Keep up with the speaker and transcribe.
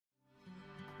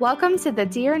Welcome to the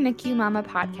Dear NICU Mama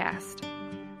podcast.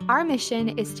 Our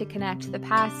mission is to connect the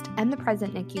past and the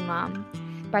present NICU mom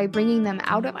by bringing them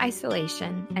out of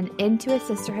isolation and into a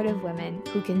sisterhood of women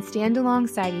who can stand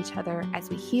alongside each other as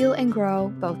we heal and grow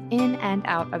both in and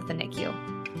out of the NICU.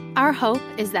 Our hope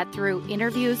is that through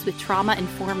interviews with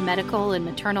trauma-informed medical and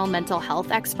maternal mental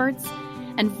health experts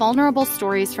and vulnerable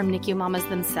stories from NICU mamas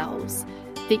themselves,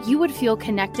 that you would feel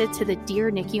connected to the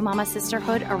Dear NICU Mama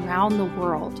sisterhood around the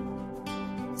world.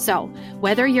 So,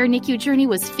 whether your NICU journey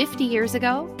was 50 years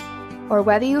ago, or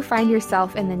whether you find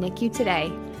yourself in the NICU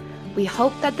today, we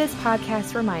hope that this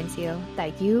podcast reminds you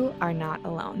that you are not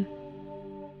alone.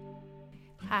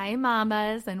 Hi,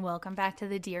 mamas, and welcome back to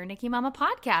the Dear NICU Mama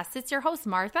podcast. It's your host,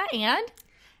 Martha, and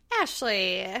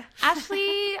Ashley,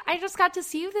 I just got to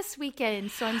see you this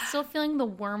weekend, so I'm still feeling the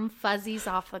warm fuzzies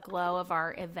off the glow of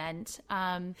our event.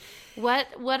 What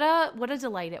a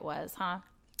delight it was, huh?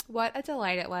 What a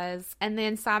delight it was. And the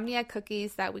insomnia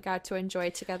cookies that we got to enjoy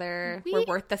together were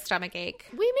worth the stomach ache.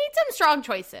 We made some strong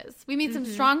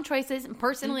choices. And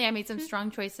personally, I made some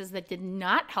strong choices that did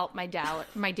not help my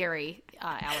dairy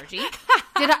allergy.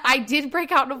 I did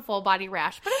break out in a full body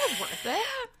rash, but it was worth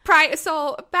it.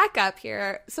 So back up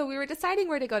here. So we were deciding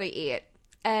where to go to eat.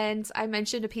 And I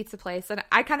mentioned a pizza place. And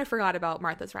I kind of forgot about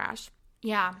Martha's rash.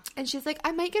 Yeah. And she's like,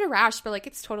 I might get a rash, but like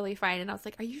it's totally fine. And I was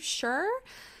like, are you sure?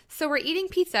 So we're eating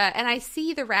pizza, and I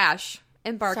see the rash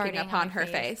embarking upon her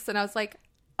face. And I was like,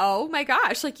 oh my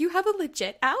gosh, like you have a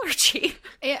legit allergy.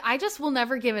 I just will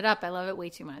never give it up. I love it way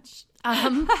too much.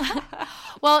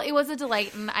 Well, it was a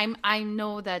delight, and I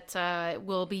know that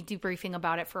we'll be debriefing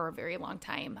about it for a very long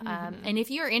time. And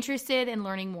if you're interested in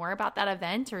learning more about that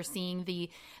event or seeing the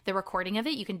recording of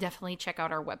it, you can definitely check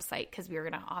out our website, because we're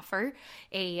going to offer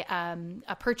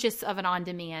a purchase of an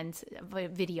on-demand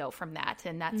video from that,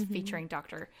 and that's featuring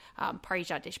Dr.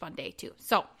 Parijat Deshpande too.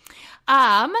 So,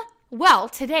 well,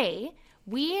 today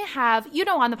we have,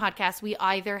 on the podcast, we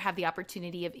either have the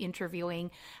opportunity of interviewing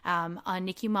a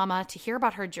NICU mama to hear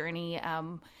about her journey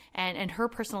and her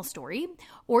personal story,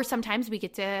 or sometimes we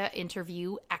get to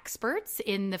interview experts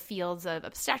in the fields of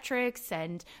obstetrics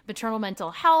and maternal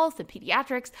mental health and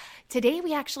pediatrics. Today,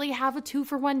 we actually have a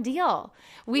 2-for-1 deal.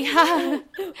 We have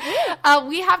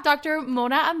Dr.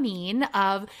 Mona Amin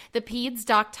of the Peds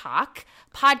Doc Talk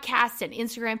podcast and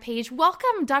Instagram page.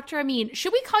 Welcome, Dr. Amin.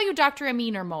 Should we call you Dr.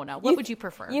 Amin or Mona? What would you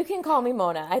prefer? You can call me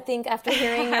Mona. I think after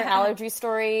hearing your allergy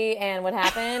story and what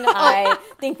happened, I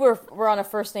think we're on a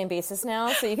first name basis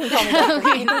now. So you can call me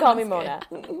Dr. You can call me Mona.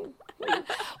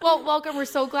 Well, welcome. We're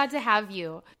so glad to have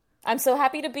you. I'm so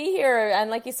happy to be here. And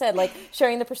like you said, like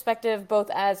sharing the perspective both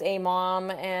as a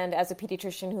mom and as a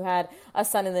pediatrician who had a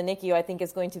son in the NICU, I think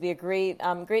is going to be a great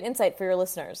insight for your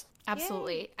listeners.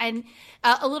 Absolutely. Yay. And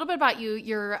a little bit about you.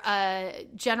 You're a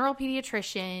general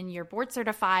pediatrician. You're board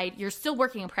certified. You're still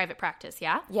working in private practice,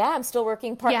 yeah? Yeah, I'm still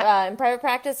working in private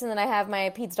practice. And then I have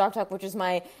my Peds Doc Talk, which is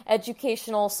my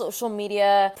educational social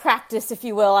media practice, if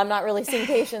you will. I'm not really seeing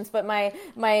patients, but my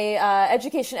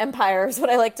education empire is what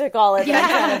I like to call it. That I'm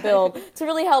trying to build to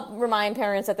really help remind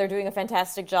parents that they're doing a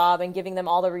fantastic job and giving them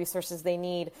all the resources they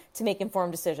need to make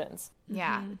informed decisions.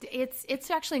 Yeah,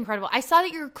 it's actually incredible. I saw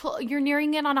that you're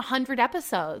nearing in on 100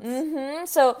 episodes.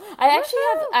 So I actually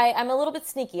I'm a little bit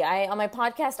sneaky. On my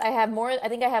podcast I have more. I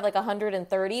think I have like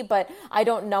 130, but I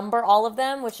don't number all of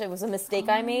them, which was a mistake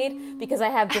I made because I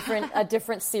have a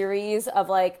different series of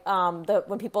like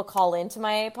when people call into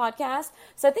my podcast.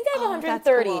 So I think I have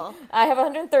 130. Cool. I have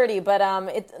 130, but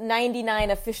it's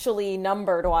 99 officially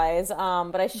numbered wise.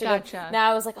 But I should have. Gotcha.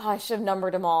 Now I was like, I should have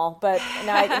numbered them all, but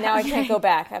now I can't go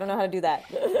back. I don't know how to do that.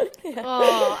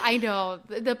 Oh, I know.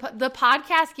 The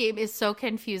podcast game is so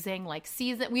confusing. Like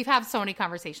we've had so many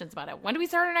conversations about it. When do we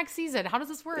start our next season? How does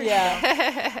this work?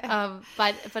 Yeah.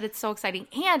 But it's so exciting.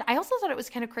 And I also thought it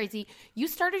was kind of crazy. You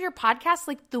started your podcast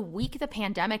like the week the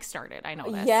pandemic started. I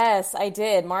know this. Yes, I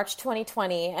did. March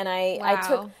 2020. And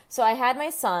I had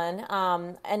my son,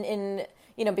 and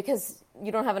because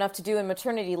you don't have enough to do in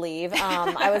maternity leave,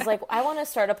 I was like, I want to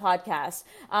start a podcast.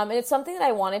 And it's something that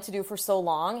I wanted to do for so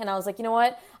long. And I was like, you know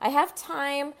what? I have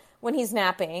time when he's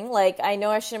napping. Like, I know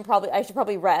I should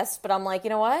probably rest, but I'm like, you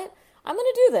know what? I'm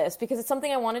going to do this because it's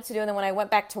something I wanted to do. And then when I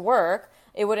went back to work,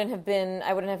 I wouldn't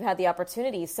have had the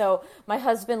opportunity. So my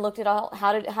husband looked at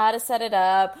how to set it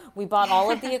up. We bought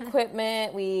all of the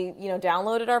equipment. We,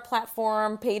 downloaded our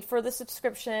platform, paid for the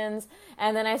subscriptions,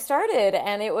 and then I started.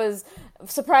 And it was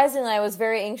surprisingly, I was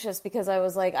very anxious because I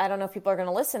was like, I don't know if people are going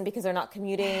to listen because they're not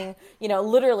commuting.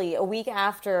 Literally a week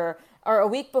after or a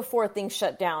week before things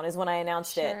shut down is when I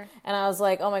announced it. And I was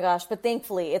like, oh my gosh, but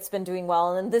thankfully it's been doing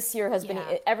well. And then this year has been,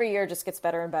 every year just gets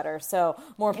better and better. So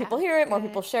more people hear it, more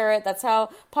people share it. That's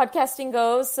how podcasting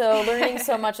goes. So learning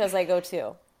so much as I go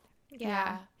too.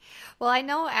 Yeah. Well, I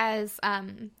know as,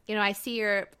 I see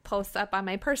your posts up on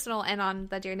my personal and on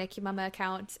the Dear NICU Mama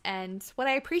account. And what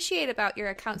I appreciate about your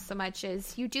account so much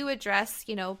is you do address,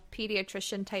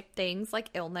 pediatrician type things like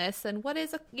illness and what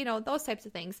is, those types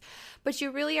of things. But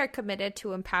you really are committed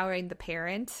to empowering the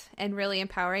parent and really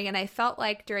empowering. And I felt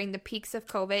like during the peaks of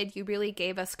COVID, you really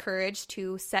gave us courage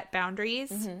to set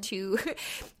boundaries to,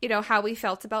 how we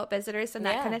felt about visitors and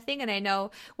that kind of thing. And I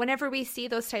know whenever we see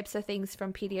those types of things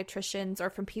from pediatricians or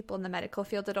from people in the medical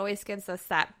field, it always gives us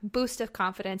that boost of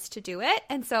confidence to do it.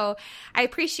 And so I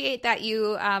appreciate that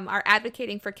you are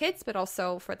advocating for kids, but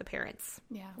also for the parents.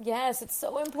 Yeah. Yes, it's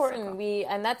so important. So cool.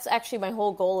 And that's actually my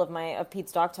whole goal of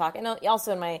Pete's Doc Talk, and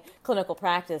also in my clinical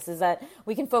practice, is that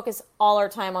we can focus all our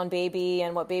time on baby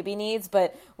and what baby needs,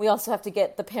 but we also have to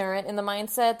get the parent in the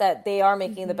mindset that they are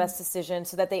making the best decision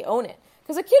so that they own it.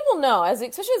 Because a kid will know,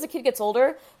 especially as a kid gets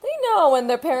older, they know when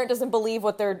their parent doesn't believe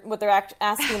what they're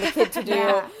asking the kid to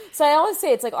do. So I always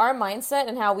say it's like our mindset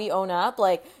and how we own up.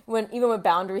 Like even with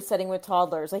boundary setting with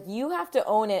toddlers, like you have to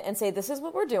own it and say, this is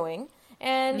what we're doing,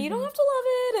 and you don't have to love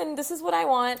it, and this is what I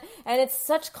want. And it's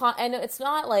and it's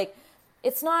not like.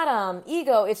 It's not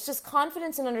ego, it's just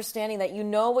confidence and understanding that you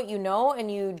know what you know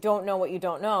and you don't know what you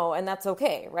don't know, and that's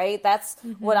okay, right? That's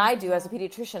what I do as a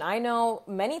pediatrician. I know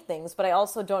many things, but I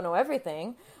also don't know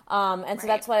everything. So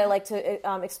that's why I like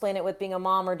to explain it with being a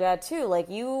mom or dad too. Like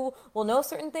you will know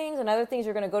certain things, and other things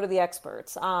you're going to go to the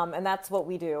experts. And that's what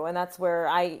we do, and that's where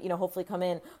I, hopefully come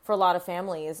in for a lot of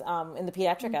families in the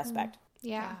pediatric aspect.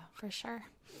 Yeah, for sure.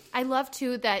 I love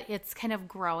too that it's kind of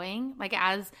growing, like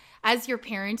as your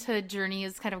parenthood journey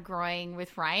is kind of growing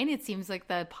with Ryan, it seems like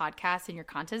the podcast and your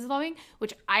content is growing,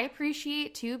 which I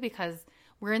appreciate too, because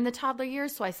we're in the toddler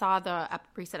years. So I saw the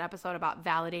recent episode about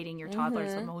validating your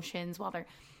toddler's emotions while they're,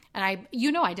 and I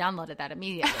downloaded that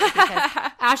immediately because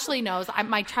Ashley knows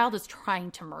my child is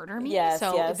trying to murder me.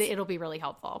 So it'll be really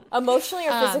helpful. Emotionally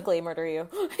or physically murder you?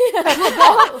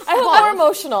 I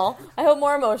hope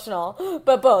more emotional,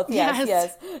 but both.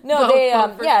 Yes. No, both,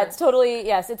 sure. It's totally,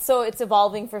 yes. It's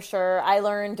evolving for sure. I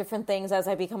learn different things as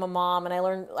I become a mom, and I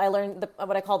learn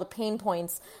what I call the pain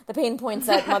points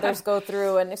that mothers go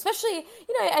through. And especially,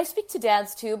 I speak to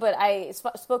dads too, but I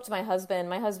spoke to my husband.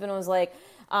 My husband was like,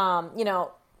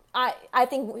 I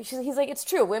think he's like, it's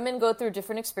true. Women go through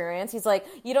different experience. He's like,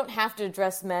 you don't have to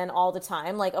address men all the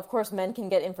time. Like, of course, men can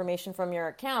get information from your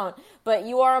account, but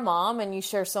you are a mom and you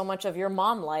share so much of your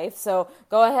mom life. So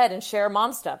go ahead and share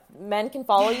mom stuff. Men can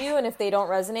follow you, and if they don't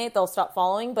resonate, they'll stop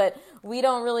following. But we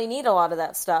don't really need a lot of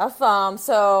that stuff.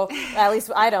 So at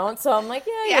least I don't. So I'm like,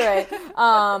 yeah, you're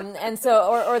right. And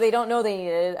so, or they don't know they need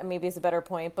it. Maybe is a better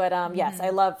point. But yes, I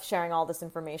love sharing all this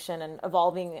information and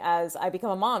evolving as I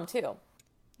become a mom too.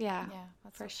 Yeah,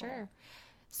 that's for sure.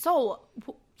 So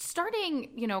starting,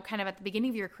 kind of at the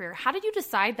beginning of your career, how did you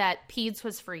decide that peds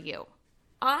was for you?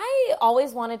 I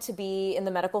always wanted to be in the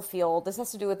medical field. This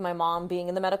has to do with my mom being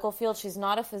in the medical field. She's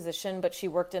not a physician, but she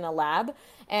worked in a lab.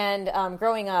 And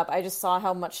growing up, I just saw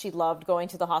how much she loved going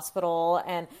to the hospital,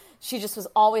 and she just was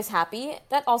always happy.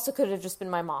 That also could have just been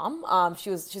my mom.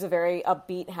 She's a very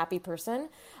upbeat, happy person.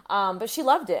 But she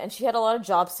loved it, and she had a lot of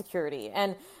job security.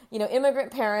 And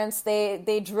immigrant parents,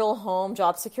 they drill home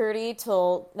job security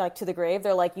to the grave.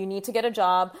 They're like, you need to get a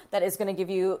job that is going to give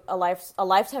you a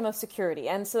lifetime of security.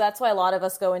 And so that's why a lot of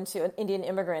us Indian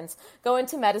immigrants go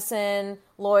into medicine,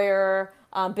 lawyer,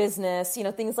 business,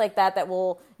 things like that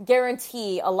will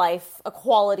guarantee a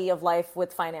quality of life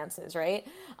with finances, right?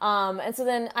 And so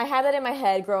then I had that in my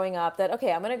head growing up that,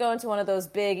 okay, I'm going to go into one of those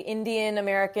big Indian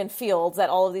American fields that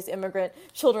all of these immigrant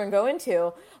children go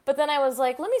into. But then I was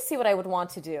like, let me see what I would want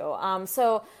to do.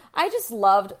 So I just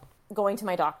loved going to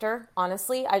my doctor,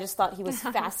 honestly. I just thought he was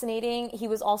fascinating. He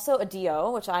was also a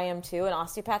DO, which I am too, an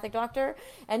osteopathic doctor.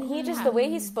 And he just, the way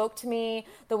he spoke to me,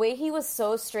 the way he was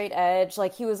so straight edge,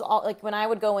 like he was all, like when I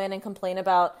would go in and complain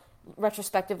about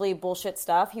retrospectively bullshit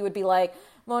stuff, he would be like,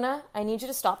 Mona, I need you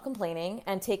to stop complaining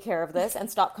and take care of this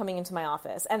and stop coming into my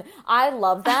office. And I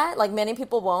love that. Like many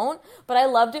people won't, but I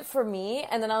loved it for me.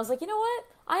 And then I was like, you know what?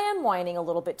 I am whining a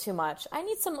little bit too much. I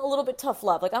need a little bit tough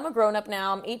love. Like I'm a grown up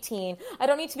now. I'm 18. I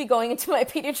don't need to be going into my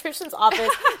pediatrician's office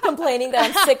complaining that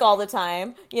I'm sick all the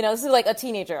time. This is like a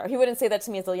teenager. He wouldn't say that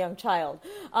to me as a young child.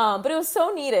 But it was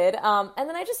so needed. And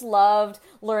then I just loved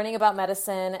learning about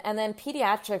medicine. And then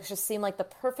pediatrics just seemed like the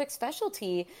perfect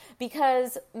specialty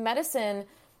because medicine,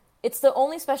 it's the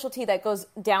only specialty that goes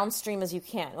downstream as you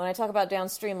can. When I talk about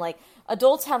downstream, like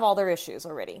adults have all their issues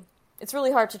already. It's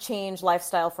really hard to change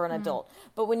lifestyle for an adult.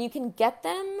 But when you can get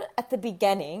them at the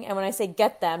beginning, and when I say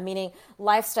get them, meaning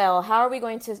lifestyle, how are we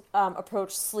going to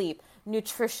approach sleep,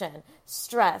 nutrition,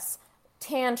 stress,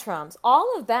 tantrums,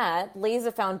 all of that lays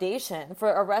a foundation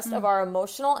for a rest of our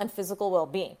emotional and physical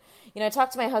well-being. I talk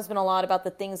to my husband a lot about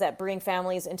the things that bring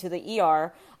families into the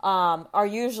ER are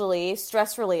usually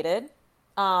stress-related,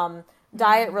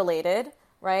 diet-related,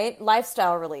 right?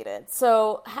 Lifestyle-related.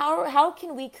 So how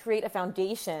can we create a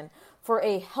foundation for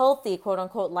a healthy,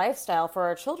 quote-unquote, lifestyle for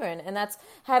our children? And that's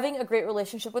having a great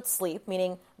relationship with sleep,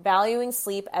 meaning valuing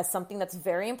sleep as something that's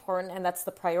very important and that's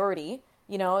the priority.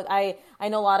 I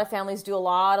know a lot of families do a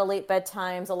lot of late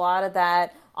bedtimes, a lot of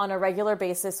that on a regular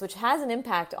basis, which has an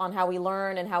impact on how we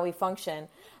learn and how we function.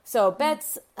 So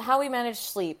beds, how we manage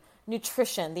sleep,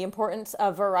 nutrition, the importance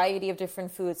of variety of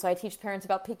different foods. So I teach parents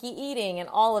about picky eating and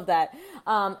all of that.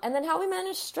 And then how we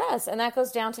manage stress. And that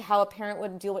goes down to how a parent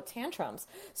would deal with tantrums.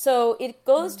 So it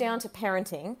goes down to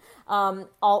parenting a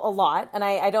lot. And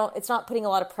it's not putting a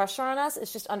lot of pressure on us.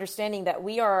 It's just understanding that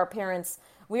we are our parents.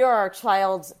 We are our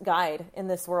child's guide in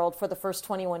this world for the first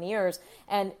 21 years.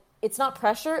 And it's not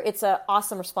pressure, it's an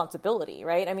awesome responsibility,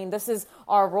 right? I mean, this is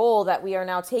our role that we are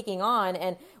now taking on.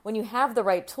 And when you have the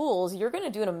right tools, you're going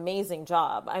to do an amazing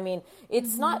job. I mean,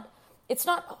 it's not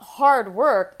hard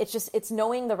work. It's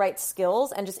knowing the right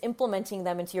skills and just implementing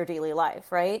them into your daily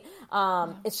life, right?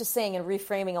 It's just saying and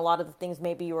reframing a lot of the things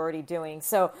maybe you're already doing.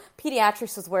 So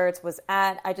pediatrics was where it was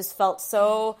at. I just felt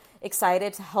so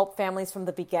excited to help families from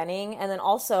the beginning, and then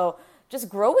also just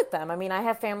grow with them. I mean, I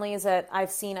have families that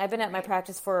I've been at my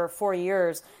practice for 4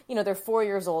 years. They're 4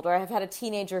 years old. Or I've had a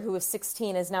teenager who was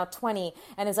 16, is now 20,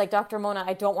 and is like, Dr. Mona,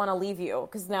 I don't want to leave you,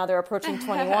 because now they're approaching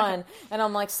 21. And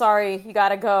I'm like, sorry, you got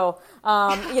to go.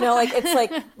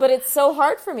 But it's so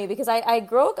hard for me because I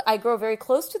grow very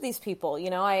close to these people.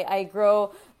 I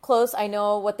grow close. I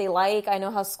know what they like. I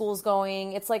know how school's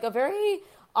going. It's like a very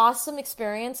awesome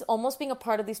experience, almost being a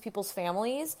part of these people's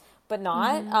families, but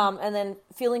not. And then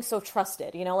feeling so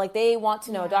trusted, like they want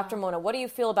to know, Dr. Mona, what do you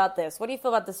feel about this? What do you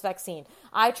feel about this vaccine?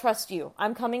 I trust you.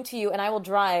 I'm coming to you, and I will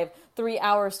drive 3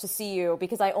 hours to see you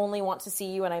because I only want to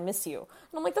see you and I miss you.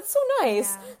 And I'm like, that's so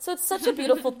nice. Yeah. So it's such a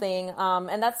beautiful thing.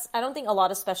 And I don't think a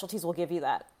lot of specialties will give you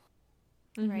that.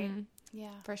 Right.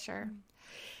 Yeah, for sure.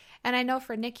 And I know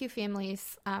for NICU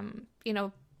families,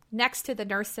 next to the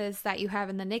nurses that you have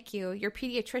in the NICU, your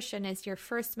pediatrician is your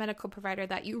first medical provider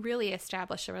that you really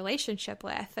establish a relationship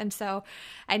with. And so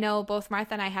I know both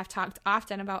Martha and I have talked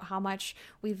often about how much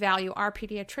we value our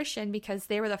pediatrician because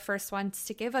they were the first ones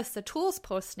to give us the tools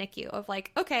post NICU of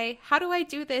like, okay, how do I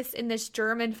do this in this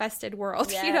germ-infested world?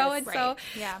 Yes, And so,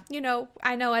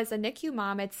 I know as a NICU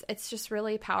mom, it's just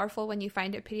really powerful when you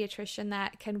find a pediatrician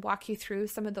that can walk you through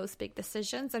some of those big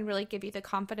decisions and really give you the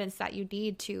confidence that you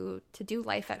need to do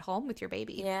life at home with your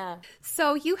baby. Yeah.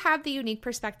 So you have the unique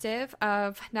perspective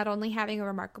of not only having a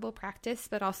remarkable practice,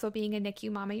 but also being a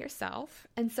NICU mama yourself.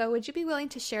 And so would you be willing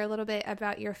to share a little bit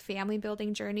about your family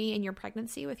building journey in your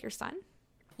pregnancy with your son?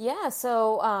 Yeah.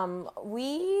 So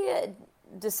we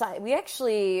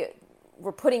actually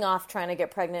were putting off trying to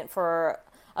get pregnant for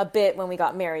a bit when we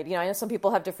got married. I know some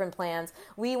people have different plans.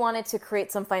 We wanted to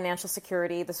create some financial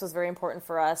security. This was very important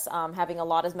for us, having a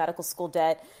lot of medical school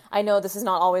debt. I know this is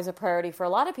not always a priority for a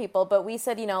lot of people, but we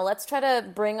said, let's try to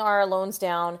bring our loans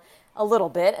down a little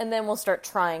bit, and then we'll start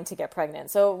trying to get pregnant.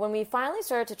 So when we finally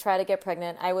started to try to get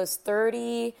pregnant, I was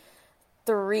 33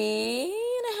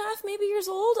 and a half maybe years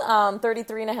old,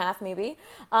 33 and a half maybe.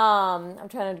 I'm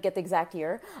trying to get the exact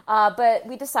year. But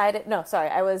we decided,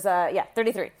 I was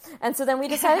 33. And so then we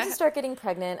decided to start getting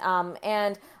pregnant.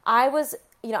 And I was,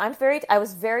 I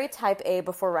was very type A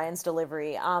before Ryan's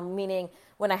delivery, meaning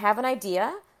when I have an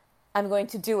idea, I'm going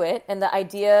to do it. And the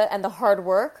idea and the hard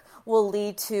work will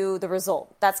lead to the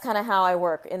result. That's kind of how I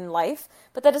work in life.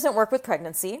 But that doesn't work with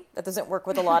pregnancy. That doesn't work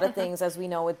with a lot of things, as we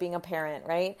know, with being a parent,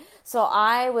 right? So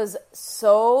I was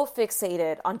so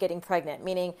fixated on getting pregnant,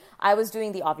 meaning I was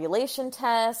doing the ovulation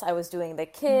test, I was doing the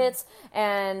kits,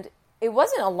 and it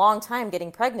wasn't a long time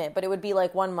getting pregnant, but it would be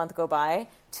like 1 month go by,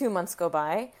 2 months go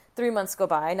by, 3 months go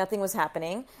by, nothing was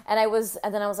happening. And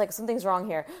then I was like, something's wrong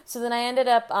here. So then I ended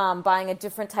up buying a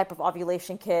different type of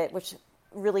ovulation kit, which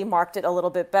really marked it a little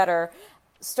bit better.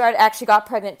 Actually got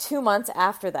pregnant 2 months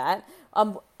after that.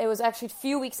 It was actually a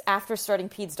few weeks after starting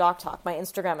Peds Doc Talk, my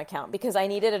Instagram account, because I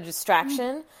needed a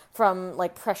distraction from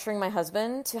like pressuring my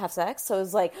husband to have sex. So I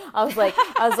was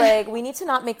like, we need to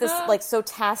not make this like so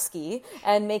tasky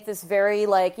and make this very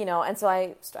and so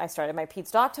I started my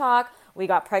Peds Doc Talk, we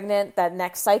got pregnant that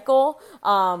next cycle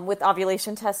with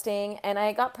ovulation testing, and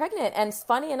I got pregnant. And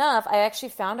funny enough, I actually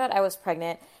found out I was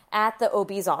pregnant at the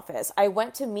OB's office. I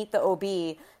went to meet the OB,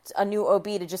 a new OB,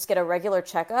 to just get a regular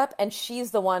checkup, and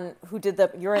she's the one who did the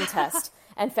urine test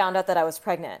and found out that I was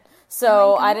pregnant.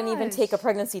 So I didn't even take a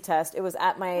pregnancy test. It was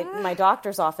at my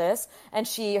doctor's office, and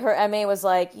her MA was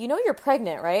like, you know you're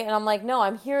pregnant, right? And I'm like, no,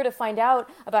 I'm here to find out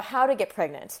about how to get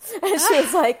pregnant. And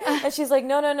she's like,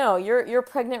 no, you're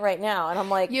pregnant right now. And I'm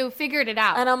like, you figured it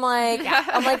out. And I'm like,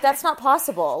 that's not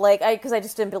possible. Because I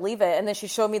just didn't believe it. And then she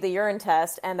showed me the urine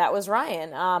test, and that was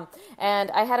Ryan.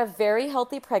 And I had a very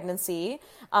healthy pregnancy.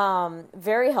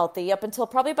 Very healthy up until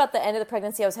probably about the end of the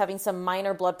pregnancy. I was having some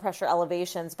minor blood pressure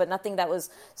elevations, but nothing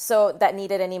that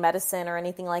needed any medicine or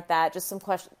anything like that. Just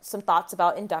some thoughts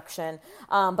about induction.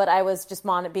 But I was just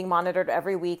being monitored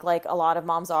every week, like a lot of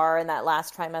moms are in that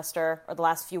last trimester or the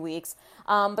last few weeks.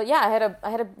 But yeah, I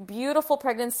had a beautiful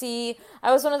pregnancy.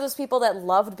 I was one of those people that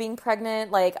loved being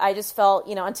pregnant. Like I just felt,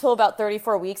 until about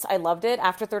 34 weeks, I loved it.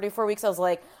 After 34 weeks, I was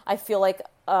like, I feel like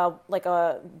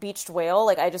a beached whale.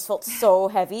 Like I just felt so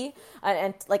heavy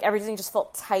and like everything just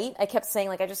felt tight. I kept saying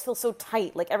like, I just feel so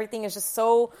tight. Like everything is just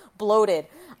so bloated.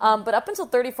 But up until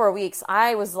 34 weeks,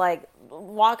 I was like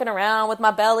walking around with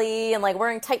my belly and like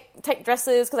wearing tight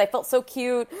dresses because I felt so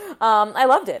cute. I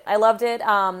loved it.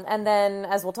 And then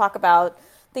as we'll talk about,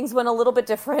 things went a little bit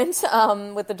different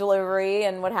with the delivery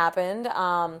and what happened.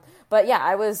 But yeah,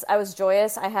 I was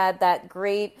joyous. I had that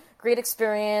great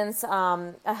experience,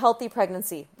 a healthy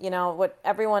pregnancy, what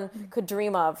everyone could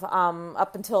dream of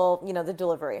up until, the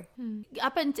delivery.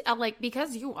 Up until,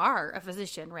 because you are a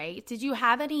physician, right? Did you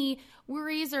have any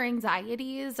worries or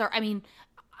anxieties? Or,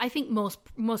 I think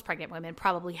most pregnant women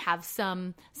probably have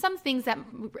some things that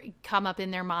come up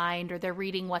in their mind, or they're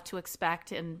reading what to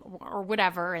expect or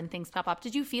whatever, and things pop up.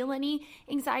 Did you feel any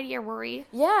anxiety or worry?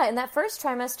 Yeah, in that first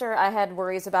trimester, I had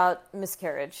worries about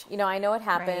miscarriage. I know it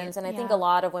happens, right. And I think a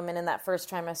lot of women in that first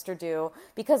trimester do,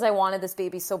 because I wanted this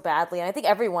baby so badly, and I think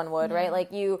everyone would, right?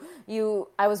 Like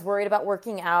I was worried about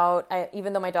working out,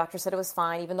 even though my doctor said it was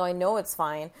fine, even though I know it's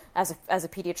fine as a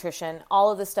pediatrician.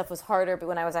 All of this stuff was harder, but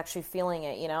when I was actually feeling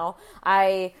it,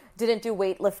 I didn't do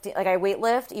weightlifting. Like I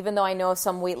weightlift, even though I know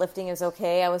some weightlifting is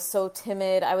okay. I was so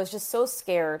timid. I was just so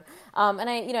scared. And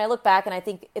I look back and I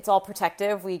think it's all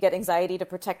protective. We get anxiety to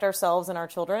protect ourselves and our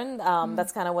children.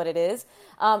 That's kind of what it is.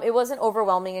 It wasn't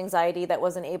overwhelming anxiety I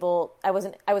was able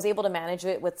to manage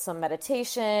it with some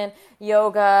meditation,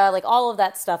 yoga, like all of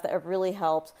that stuff that really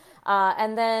helped.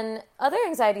 And then other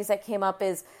anxieties that came up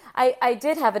is I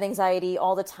did have an anxiety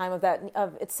all the time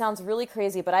of it sounds really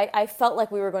crazy, but I felt like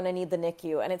we were going to need the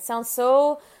NICU, and it sounds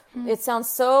so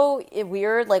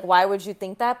weird. Like, why would you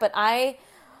think that? But I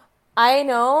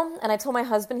know, and I told my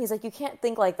husband, he's like, you can't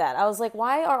think like that. I was like,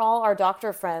 why are all our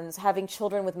doctor friends having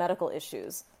children with medical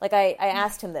issues? Like, I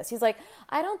asked him this. He's like,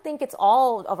 I don't think it's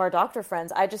all of our doctor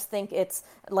friends. I just think it's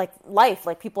like life,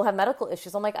 like people have medical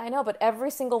issues. I'm like, I know, but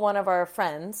every single one of our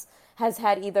friends has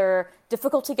had either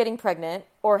difficulty getting pregnant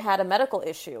or had a medical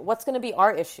issue. What's going to be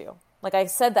our issue? Like I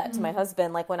said that to my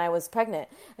husband, like when I was pregnant,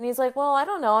 and he's like, well, I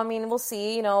don't know. We'll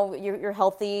see, you're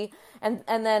healthy. And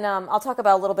then I'll talk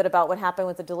about a little bit about what happened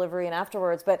with the delivery and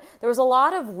afterwards, but there was a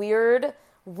lot of weird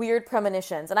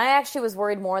premonitions. And I actually was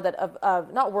worried more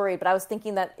not worried, but I was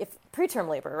thinking that if preterm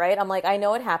labor, right? I'm like, I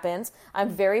know it happens. I'm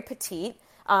very petite.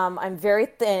 I'm very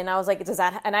thin. I was like,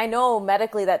 and I know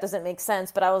medically that doesn't make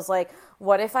sense, but I was like,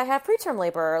 what if I have preterm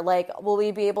labor? Like, will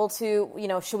we be able to,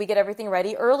 should we get everything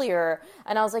ready earlier?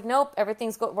 And I was like, nope,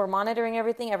 we're monitoring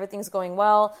everything. Everything's going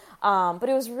well. But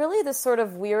it was really this sort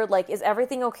of weird, like, is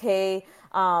everything okay?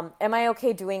 Am I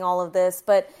okay doing all of this?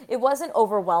 But it wasn't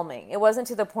overwhelming. It wasn't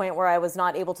to the point where I was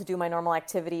not able to do my normal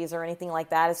activities or anything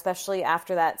like that, especially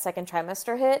after that second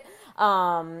trimester hit.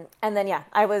 And then,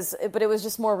 but it was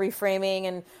just more reframing.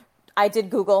 And I did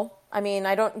Google. I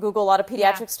don't Google a lot of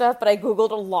pediatric stuff, but I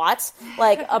Googled a lot,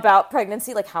 like, about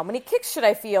pregnancy, like, how many kicks should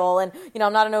I feel? And,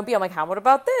 I'm not an OB. I'm like, what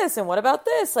about this? And what about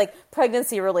this? Like,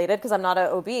 pregnancy related, because I'm not an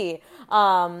OB.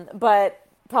 But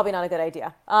probably not a good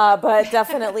idea. But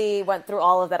definitely went through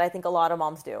all of that. I think a lot of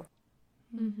moms do.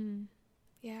 Mm-hmm.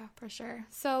 Yeah, for sure.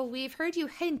 So we've heard you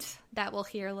hint that we'll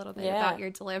hear a little bit about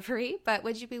your delivery, but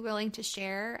would you be willing to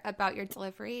share about your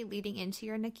delivery leading into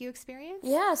your NICU experience?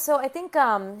 Yeah, so I think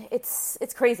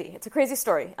it's crazy. It's a crazy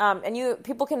story. And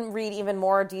people can read even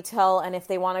more detail, and if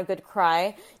they want a good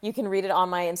cry, you can read it on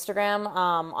my Instagram,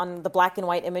 on the black and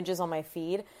white images on my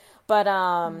feed. But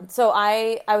so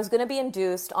I was going to be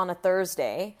induced on a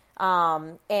Thursday,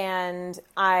 and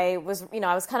I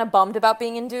was kind of bummed about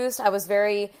being induced.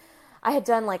 I had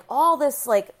done like all this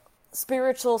like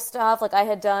spiritual stuff. Like I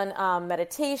had done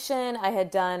meditation. I had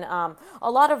done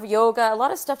a lot of yoga, a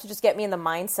lot of stuff to just get me in the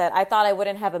mindset. I thought I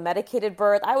wouldn't have a medicated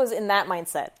birth. I was in that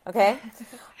mindset. Okay.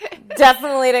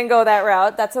 Definitely didn't go that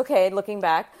route. That's okay. Looking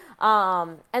back.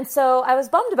 And so I was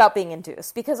bummed about being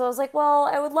induced because I was like, well,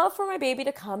 I would love for my baby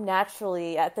to come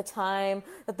naturally at the time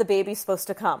that the baby's supposed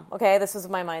to come. Okay. This was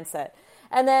my mindset.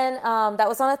 And then that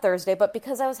was on a Thursday, but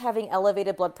because I was having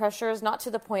elevated blood pressures, not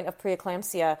to the point of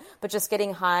preeclampsia, but just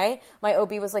getting high, my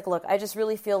OB was like, look, I just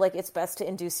really feel like it's best to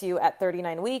induce you at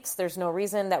 39 weeks. There's no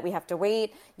reason that we have to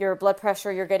wait. Your blood pressure,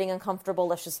 you're getting uncomfortable.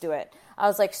 Let's just do it. I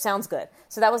was like, sounds good.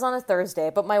 So that was on a Thursday,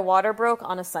 but my water broke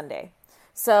on a Sunday.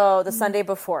 So the Sunday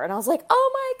before, and I was like,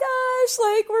 oh my gosh,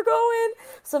 like we're going.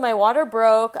 So my water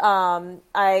broke.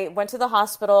 I went to the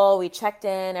hospital. We checked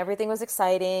in. Everything was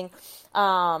exciting.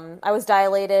 I was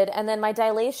dilated. And then my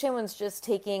dilation was just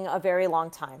taking a very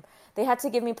long time. They had to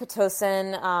give me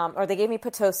Pitocin, or they gave me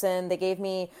Pitocin. They gave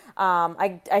me,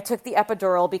 I took the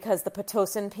epidural because the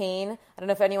Pitocin pain, I don't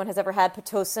know if anyone has ever had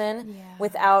Pitocin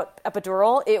without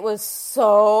epidural. It was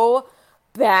so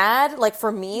bad, like for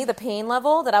me, the pain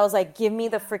level, that I was like, give me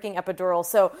the freaking epidural.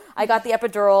 So I got the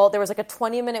epidural. There was like a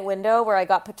 20-minute window where I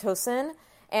got Pitocin,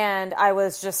 and I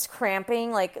was just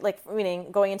cramping, like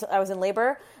meaning going into, I was in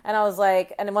labor, and I was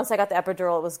like, and then once I got the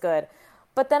epidural, it was good.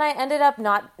 But then I ended up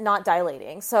not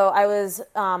dilating. So I was,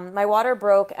 my water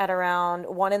broke at around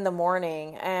 1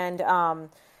 a.m, and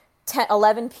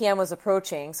 11 p.m. was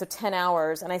approaching, so 10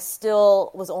 hours, and I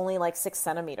still was only like 6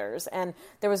 centimeters, and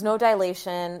there was no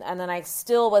dilation, and then I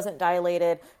still wasn't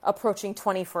dilated approaching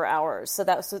 24 hours. So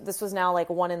this was now like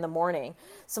 1 a.m.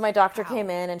 So my doctor came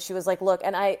in, and she was like, look,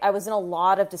 and I was in a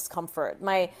lot of discomfort.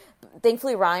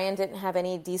 Thankfully Ryan didn't have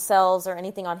any decels or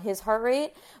anything on his heart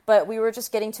rate, but we were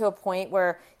just getting to a point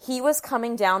where he was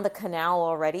coming down the canal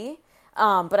already.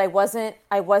 But I wasn't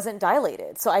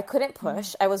dilated, so I couldn't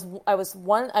push. I was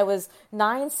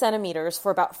 9 centimeters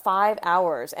for about 5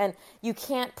 hours, and you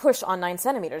can't push on 9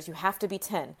 centimeters. You have to be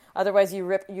 10, otherwise you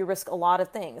risk a lot of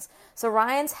things. So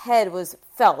Ryan's head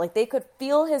felt like they could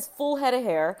feel his full head of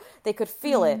hair. They could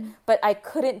feel it, but I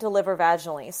couldn't deliver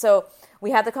vaginally. So we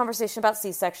had the conversation about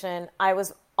C-section. I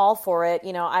was all for it.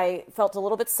 You know, I felt a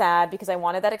little bit sad because I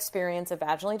wanted that experience of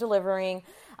vaginally delivering.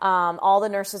 All the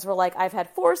nurses were like, I've had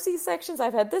 4 C-sections.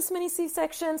 I've had this many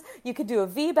C-sections. You could do a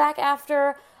VBAC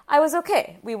after. I was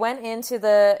okay. We went into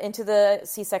the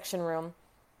C-section room,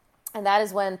 and that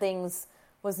is when things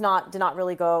did not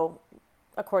really go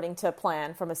according to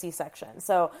plan from a C-section.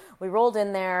 So we rolled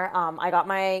in there. I got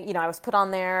I was put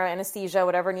on there, anesthesia,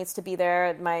 whatever needs to be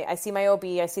there. I see my OB,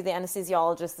 I see the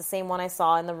anesthesiologist, the same one I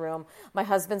saw in the room. My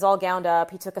husband's all gowned up.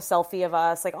 He took a selfie of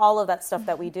us, like all of that stuff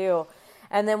that we do.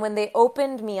 And then when they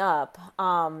opened me up,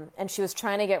 and she was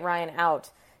trying to get Ryan out,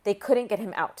 they couldn't get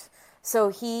him out. So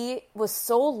he was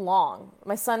so long.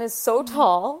 My son is so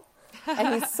tall,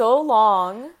 and he's so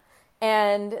long,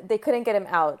 and they couldn't get him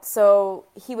out. So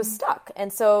he was stuck.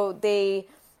 And so they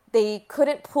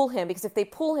couldn't pull him, because if they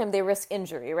pull him, they risk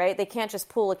injury, right? They can't just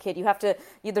pull a kid.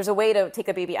 There's a way to take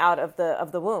a baby out of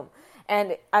the womb.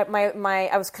 And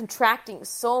I was contracting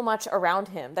so much around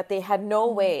him that they had no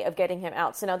way of getting him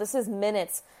out. So now this is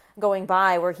minutes going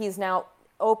by where he's now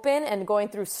open and going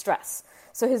through stress.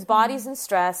 So his body's in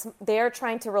stress. They're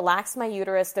trying to relax my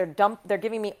uterus. They're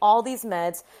giving me all these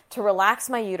meds to relax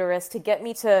my uterus, to get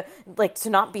me to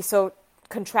not be so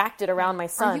contracted around my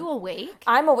son. Are you awake?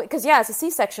 I'm awake because it's a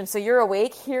C-section. So you're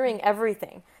awake, hearing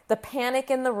everything. The panic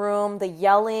in the room, the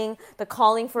yelling, the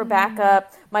calling for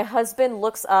backup. My husband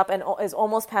looks up and is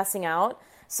almost passing out.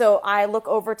 So I look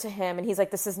over to him, and he's like,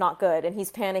 this is not good. And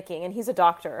he's panicking, and he's a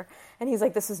doctor. And he's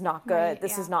like, this is not good. Right,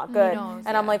 this is not good.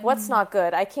 And I'm like, what's not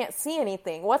good? I can't see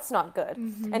anything. What's not good?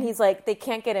 And he's like, they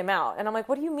can't get him out. And I'm like,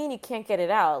 what do you mean you can't get it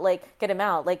out? Like, get him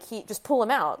out. Like, just pull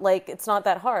him out. Like, it's not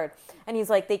that hard. And he's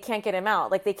like, they can't get him out.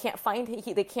 Like, they can't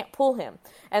they can't pull him.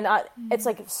 And it's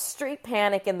like straight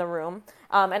panic in the room.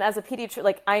 And as a pediatrician,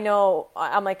 like, I know,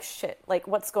 I'm like, shit, like,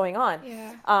 what's going on?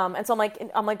 Yeah. And so I'm like,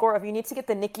 Gaurav, you need to get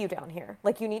the NICU down here.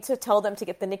 Like, you need to tell them to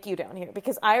get the NICU down here,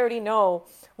 because I already know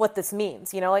what this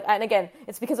means, like, and again,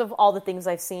 it's because of all the things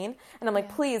I've seen. And I'm like,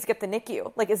 please get the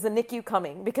NICU. Like, is the NICU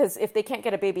coming? Because if they can't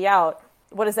get a baby out,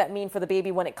 what does that mean for the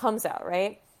baby when it comes out,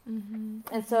 right?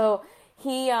 And so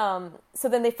so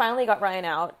then they finally got Ryan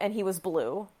out, and he was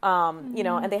blue, and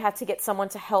they had to get someone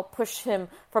to help push him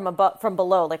from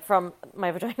below, like from my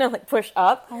vagina, like push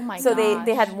up. Oh my So gosh.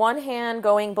 they had one hand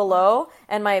going below,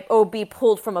 and my OB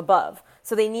pulled from above.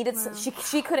 So they needed,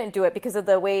 she couldn't do it because of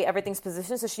the way everything's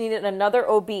positioned. So she needed another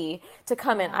OB to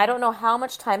come in. I don't know how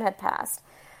much time had passed.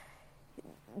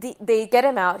 they get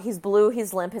him out. He's blue.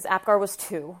 He's limp. His APGAR was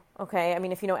 2. Okay. I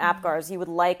mean, if you know APGARs, you would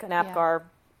like an APGAR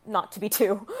not to be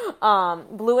 2.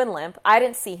 Blue and limp. I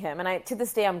didn't see him. And to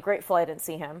this day, I'm grateful I didn't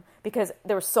see him because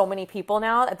there were so many people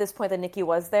now. At this point, the NICU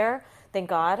was there. Thank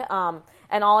God.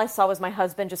 And all I saw was my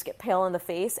husband just get pale in the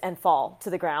face and fall to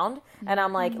the ground. And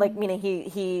I'm like, meaning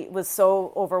he was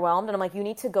so overwhelmed. And I'm like, you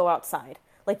need to go outside.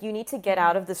 Like, you need to get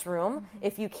out of this room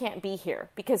if you can't be here,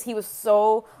 because he was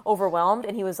so overwhelmed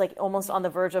and he was like almost on the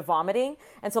verge of vomiting.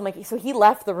 And so I'm like, so he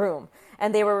left the room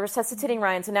and they were resuscitating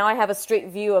Ryan. So now I have a straight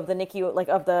view of the NICU, like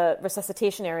of the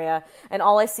resuscitation area. And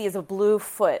all I see is a blue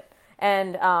foot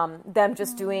and them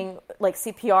just doing like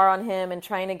CPR on him and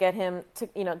trying to get him to,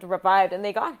 to revive. And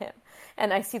they got him.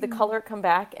 And I see the color come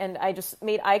back, and I just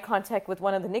made eye contact with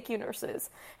one of the NICU nurses.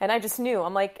 And I just knew,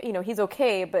 I'm like, he's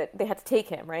okay, but they had to take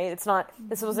him, right?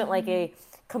 This wasn't like a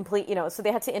complete, so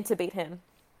they had to intubate him.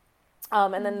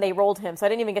 And then they rolled him. So I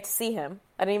didn't even get to see him.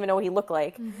 I didn't even know what he looked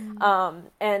like.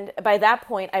 And by that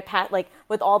point,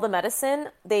 with all the medicine,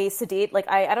 they sedate,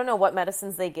 I don't know what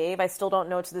medicines they gave. I still don't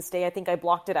know to this day. I think I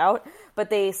blocked it out.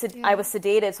 But I was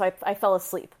sedated, so I fell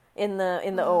asleep in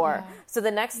the OR. So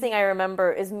the next thing I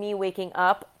remember is me waking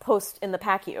up post in the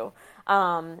PACU.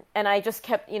 And I just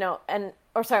kept,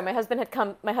 my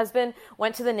husband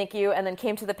went to the NICU and then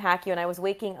came to the PACU, and I was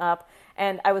waking up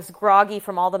and I was groggy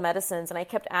from all the medicines, and I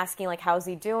kept asking, like, how's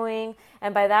he doing?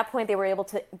 And by that point, they were able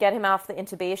to get him off the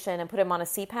intubation and put him on a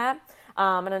CPAP.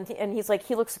 And he's like,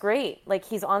 he looks great. Like,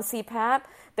 he's on CPAP.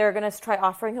 They're going to try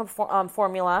offering him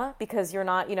formula because you're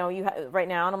not, right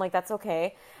now. And I'm like, that's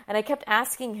okay. And I kept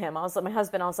asking him, my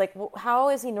husband, I was like, well, how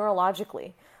is he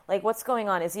neurologically? Like, what's going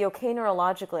on? Is he okay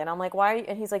neurologically? And I'm like, why?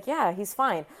 And he's like, yeah, he's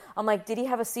fine. I'm like, did he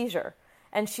have a seizure?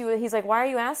 And he's like, why are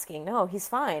you asking? No, he's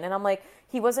fine. And I'm like,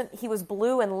 he was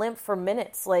blue and limp for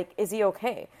minutes. Like, is he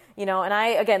okay? And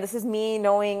again, this is me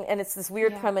knowing, and it's this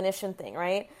weird premonition thing,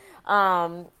 right?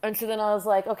 And so then I was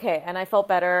like, okay. And I felt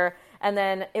better. And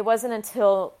then it wasn't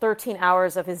until 13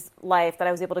 hours of his life that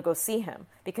I was able to go see him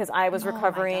because I was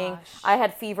recovering. I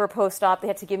had fever post-op. They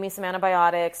had to give me some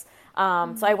antibiotics.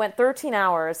 So I went 13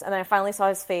 hours, and then I finally saw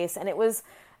his face. And it was,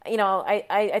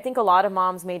 I think a lot of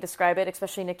moms may describe it,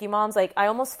 especially NICU moms. Like, I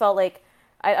almost felt like,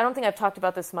 I don't think I've talked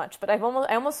about this much, but I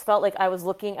almost felt like I was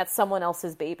looking at someone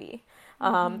else's baby,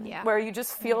 where you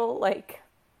just feel like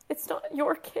it's not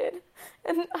your kid.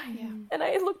 And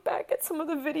I look back at some of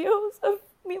the videos of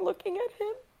me looking at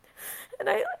him,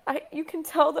 and you can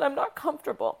tell that I'm not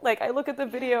comfortable. Like, I look at the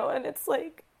video, and it's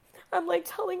like, I'm like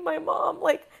telling my mom,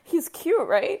 like, he's cute,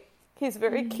 right? He's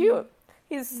very cute.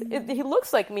 He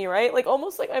looks like me, right? Like,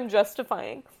 almost like I'm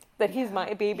justifying that he's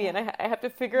my baby, and I have to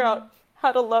figure out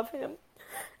how to love him.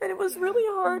 And it was really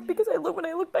hard because when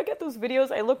I look back at those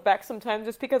videos, I look back sometimes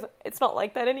just because it's not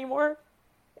like that anymore.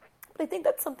 But I think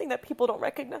that's something that people don't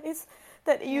recognize,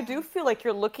 that you do feel like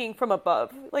you're looking from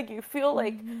above. Like, you feel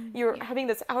like you're having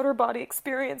this outer body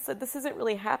experience that this isn't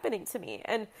really happening to me.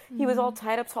 And he was all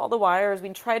tied up to all the wires. We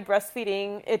tried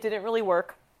breastfeeding. It didn't really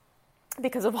work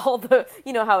because of all the,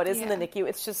 how it is in the NICU.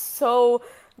 It's just so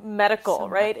medical,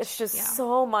 right? It's just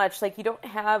so much. Like, you don't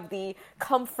have the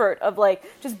comfort of, like,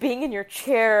 just being in your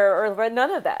chair or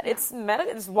none of that. It's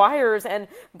it's wires and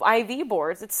IV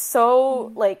boards. It's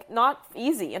so like not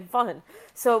easy and fun.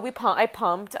 So I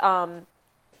pumped, and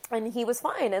he was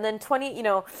fine. And then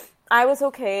I was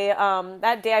okay.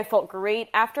 That day I felt great.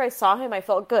 After I saw him, I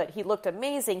felt good. He looked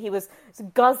amazing. He was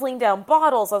guzzling down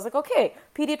bottles. I was like, okay,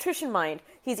 pediatrician mind.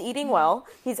 He's eating well.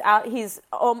 He's out. He's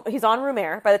on room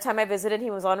air. By the time I visited,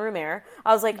 he was on room air.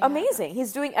 I was like, amazing.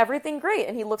 He's doing everything great,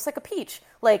 and he looks like a peach.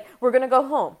 Like, we're gonna go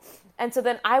home. And so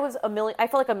then I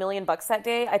felt like $1 million that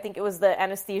day. I think it was the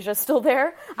anesthesia still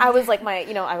there. I was like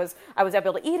I was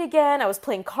able to eat again. I was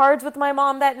playing cards with my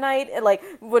mom that night. And like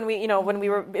when we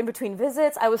were in between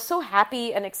visits, I was so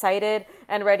happy and excited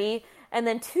and ready. And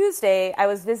then Tuesday I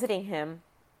was visiting him,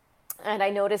 and I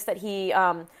noticed that he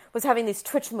was having these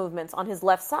twitch movements on his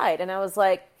left side. And I was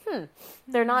like,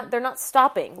 they're not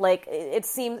stopping. Like, it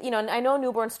seemed, I know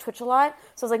newborns twitch a lot.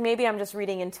 So I was like, maybe I'm just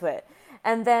reading into it.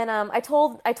 And then I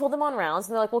told them on rounds,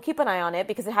 and they're like, "We'll keep an eye on it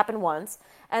because it happened once."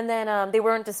 And then they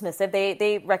weren't dismissive.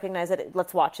 They recognized it.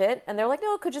 Let's watch it. And they're like,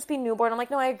 "No, it could just be newborn." I'm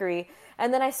like, "No, I agree."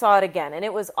 And then I saw it again, and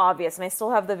it was obvious. And I still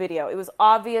have the video. It was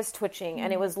obvious twitching,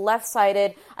 and it was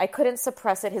left-sided. I couldn't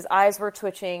suppress it. His eyes were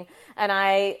twitching, and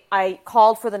I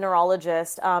called for the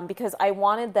neurologist because I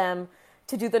wanted them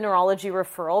to do the neurology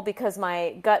referral because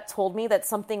my gut told me that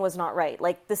something was not right.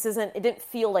 Like, it didn't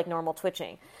feel like normal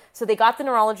twitching. So they got the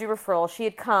neurology referral. She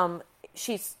had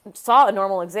she saw a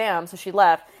normal exam, so she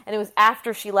left. And it was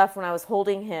after she left when I was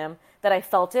holding him that I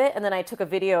felt it, and then I took a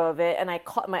video of it, and I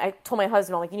told my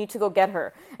husband, I'm like, you need to go get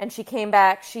her. And she came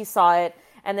back, she saw it,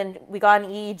 and then we got an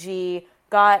EEG,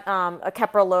 got a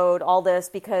Keppra load, all this,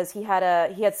 because he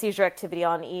had seizure activity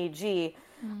on EEG.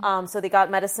 So they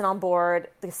got medicine on board.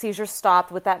 The seizure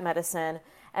stopped with that medicine.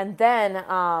 And then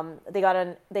they got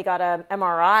an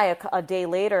MRI a day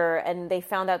later, and they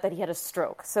found out that he had a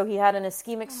stroke. So he had an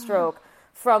ischemic stroke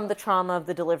from the trauma of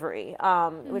the delivery,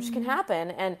 which can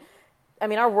happen. And I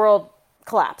mean, our world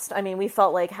collapsed. I mean, we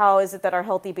felt like, how is it that our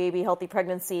healthy baby, healthy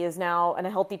pregnancy is now, and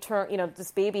a healthy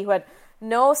this baby who had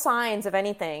no signs of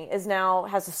anything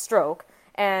has a stroke,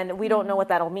 and we don't know what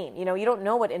that'll mean. You don't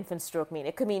know what infant stroke mean.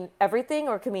 It could mean everything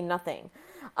or it could mean nothing.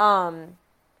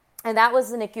 And that was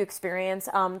the NICU experience.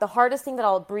 The hardest thing that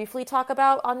I'll briefly talk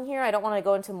about on here, I don't want to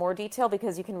go into more detail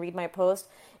because you can read my post.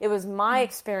 It was my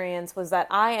experience was that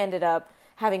I ended up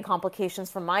having complications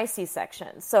from my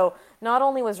C-section. So not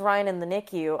only was Ryan in the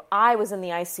NICU, I was in the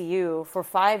ICU for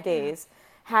 5 days,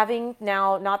 having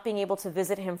now not being able to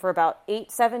visit him for about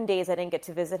 7 days. I didn't get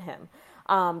to visit him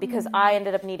because I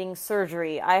ended up needing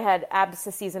surgery. I had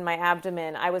abscesses in my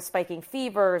abdomen. I was spiking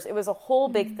fevers. It was a whole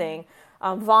big thing.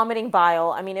 Vomiting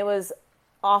bile. I mean, it was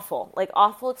awful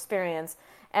experience.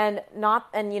 And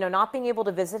not being able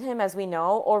to visit him, as we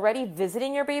know, already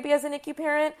visiting your baby as a NICU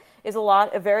parent is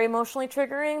very emotionally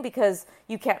triggering because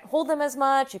you can't hold them as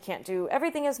much, you can't do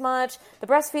everything as much, the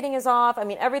breastfeeding is off. I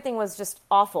mean, everything was just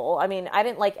awful. I mean, I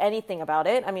didn't like anything about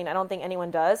it. I mean, I don't think anyone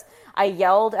does. I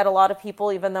yelled at a lot of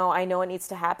people, even though I know it needs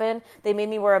to happen. They made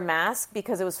me wear a mask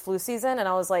because it was flu season, and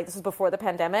I was like, this is before the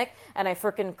pandemic, and I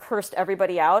freaking cursed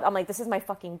everybody out. I'm like, this is my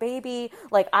fucking baby.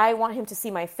 Like, I want him to see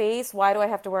my face. Why do I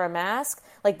have to wear a mask?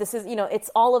 Like, this is,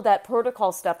 it's all of that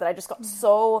protocol stuff that I just got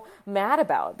so mad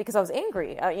about because I was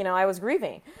angry. I was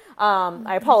grieving.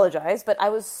 I apologize, but I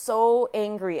was so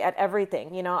angry at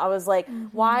everything. I was like,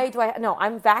 why do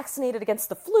I'm vaccinated against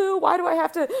the flu. Why do I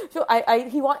have to,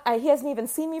 he hasn't even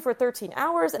seen me for 13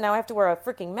 hours and now I have to wear a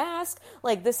freaking mask.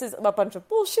 Like, this is a bunch of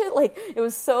bullshit. Like, I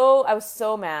was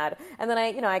so mad. And then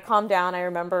I calmed down. I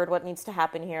remembered what needs to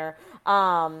happen here.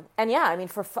 And yeah, I mean,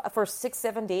 for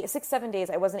 7 days,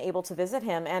 I wasn't able to visit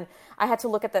him, and I had to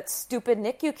look at that stupid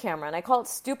NICU camera, and I call it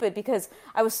stupid because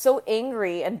I was so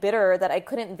angry and bitter that I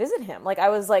couldn't visit him. Like, I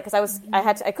was like, because I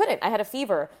had a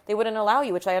fever. They wouldn't allow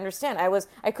you, which I understand.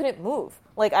 I couldn't move.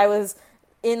 Like, I was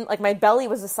my belly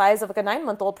was the size of like a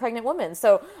 9-month-old pregnant woman.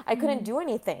 So I couldn't do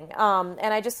anything.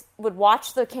 And I just would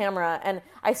watch the camera, and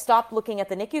I stopped looking at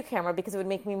the NICU camera because it would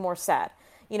make me more sad.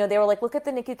 They were like, look at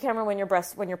the NICU camera when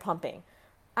you're pumping.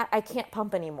 I can't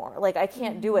pump anymore. Like, I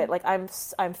can't do it. Like, I'm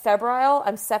febrile,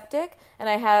 I'm septic, and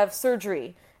I have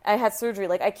surgery. I had surgery.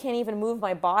 Like, I can't even move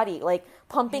my body. Like,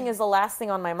 pumping is the last thing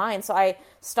on my mind. So I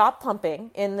stopped pumping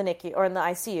in the NICU or in the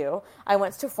ICU. I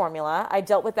went to formula. I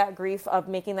dealt with that grief of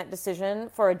making that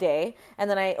decision for a day, and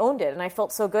then I owned it, and I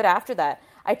felt so good after that.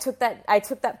 I took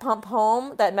that pump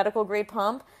home, that medical grade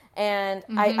pump, and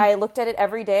I looked at it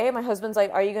every day. My husband's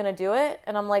like, are you going to do it?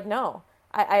 And I'm like, no,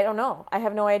 I don't know. I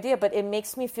have no idea, but it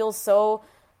makes me feel so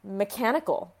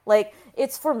mechanical. Like,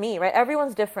 it's for me, right?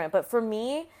 Everyone's different, but for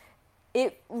me,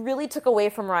 it really took away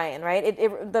from Ryan,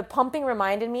 right? The pumping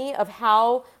reminded me of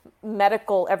how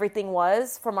medical everything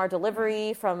was from our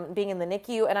delivery, from being in the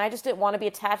NICU, and I just didn't want to be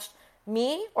attached,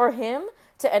 me or him,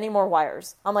 to any more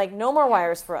wires. I'm like, no more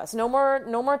wires for us. No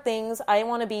more things. I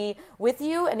want to be with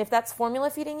you, and if that's formula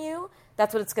feeding you,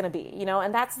 that's what it's going to be,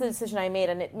 and that's the decision I made,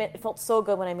 and it felt so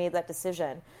good when I made that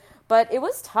decision. But it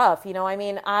was tough, I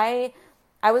mean, I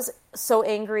was so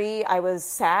angry. I was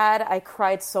sad. I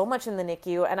cried so much in the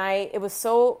NICU, and it was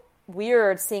so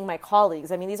weird seeing my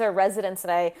colleagues. I mean, these are residents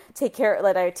that I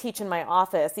teach in my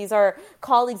office. These are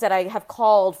colleagues that I have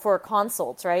called for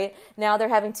consults, right? Now they're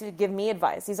having to give me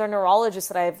advice. These are neurologists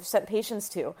that I've sent patients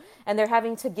to, and they're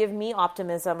having to give me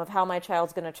optimism of how my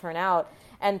child's going to turn out.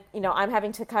 And, I'm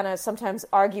having to kind of sometimes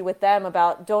argue with them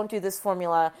about, don't do this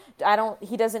formula.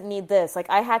 He doesn't need this. Like,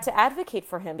 I had to advocate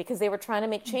for him because they were trying to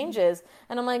make changes.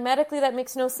 And I'm like, medically, that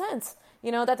makes no sense.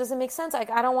 That doesn't make sense. I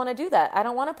don't want to do that. I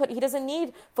don't want to he doesn't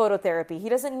need phototherapy. He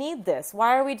doesn't need this.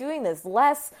 Why are we doing this?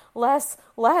 Less.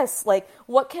 Like,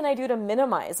 what can I do to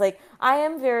minimize? Like, I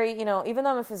am very, even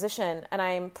though I'm a physician and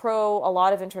I'm pro a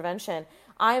lot of intervention,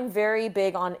 I'm very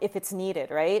big on if it's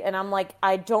needed, right? And I'm like,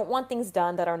 I don't want things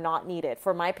done that are not needed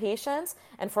for my patients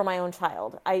and for my own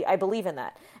child. I believe in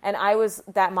that. And I was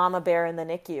that mama bear in the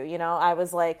NICU, I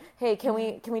was like, hey, can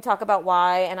we talk about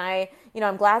why? And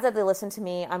I'm glad that they listened to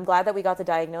me. I'm glad that we got the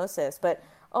diagnosis, but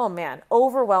oh man,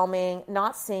 overwhelming,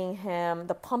 not seeing him,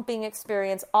 the pumping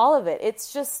experience, all of it.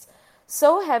 It's just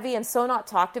so heavy and so not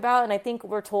talked about. And I think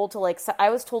we're told to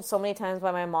I was told so many times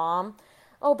by my mom,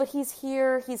 oh, but he's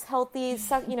here, he's healthy,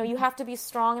 so, you know, you have to be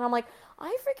strong. And I'm like,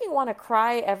 I freaking want to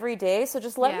cry every day, so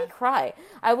just let me cry.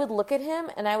 I would look at him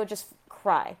and I would just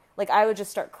cry. Like, I would just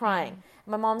start crying.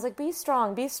 My mom's like, be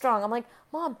strong, be strong. I'm like,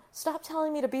 Mom, stop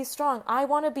telling me to be strong. I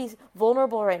want to be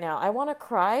vulnerable right now. I want to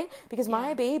cry because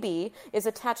my baby is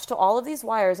attached to all of these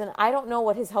wires and I don't know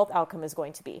what his health outcome is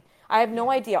going to be. I have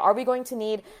no idea. Are we going to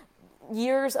need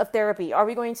years of therapy?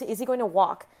 Is he going to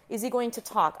walk? Is he going to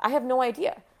talk? I have no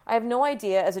idea. I have no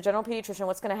idea as a general pediatrician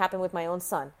what's going to happen with my own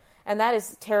son. And that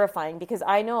is terrifying because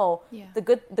I know the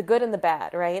good and the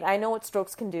bad, right? I know what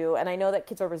strokes can do, and I know that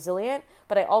kids are resilient,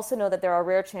 but I also know that there are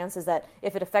rare chances that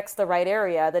if it affects the right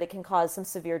area, that it can cause some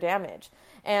severe damage.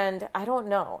 And I don't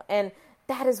know. And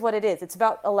that is what it is. It's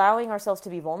about allowing ourselves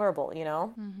to be vulnerable, you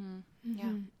know? Mm-hmm.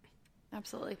 Yeah,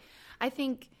 absolutely. I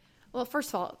think, well, first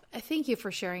of all, I thank you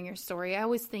for sharing your story. I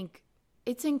always think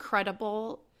it's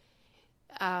incredible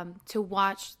to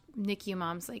watch NICU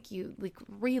moms like you like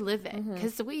relive it,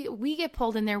 because we get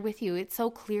pulled in there with you. It's so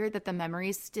clear that the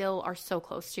memories still are so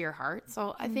close to your heart.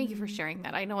 So I thank you for sharing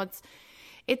that. I know it's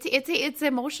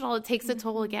emotional. It takes a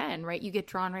toll again, right? You get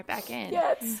drawn right back in.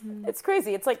 Yeah, it's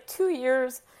crazy. It's like 2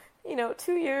 years,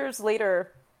 2 years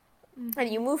later, and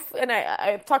you move. And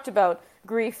I've talked about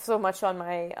grief so much on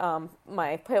my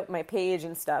my page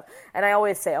and stuff. And I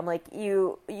always say, I'm like,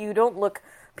 you don't look.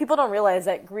 People don't realize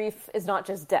that grief is not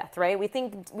just death, right? We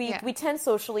tend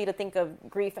socially to think of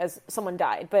grief as someone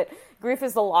died, but grief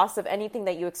is the loss of anything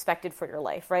that you expected for your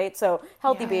life, right? So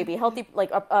healthy baby, healthy,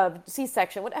 like a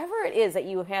C-section, whatever it is that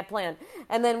you had planned.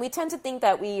 And then we tend to think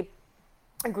that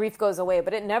grief goes away,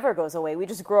 but it never goes away. We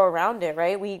just grow around it,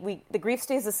 right? The grief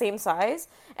stays the same size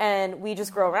and we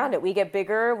just grow around it. We get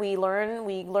bigger, we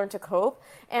learn to cope.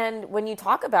 And when you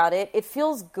talk about it, it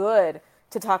feels good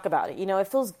to talk about it. It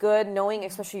feels good knowing,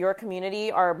 especially your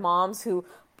community, are moms who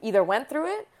either went through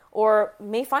it or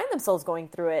may find themselves going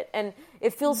through it. And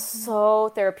it feels so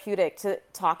therapeutic to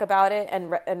talk about it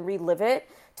and relive it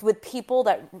with people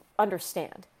that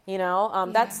understand,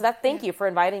 Thank you for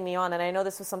inviting me on. And I know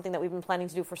this was something that we've been planning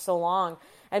to do for so long.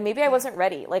 And maybe I wasn't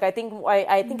ready. Like, I think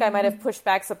I might have pushed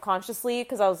back subconsciously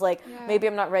because I was like, maybe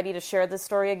I'm not ready to share this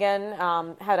story again.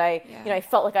 I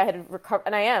felt like I had recovered,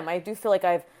 and I do feel like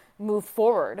I've move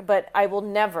forward, but I will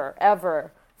never,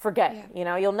 ever forget,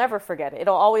 you'll never forget it.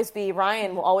 It'll always be,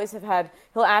 Ryan will always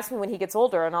he'll ask me when he gets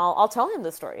older and I'll tell him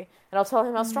the story and I'll tell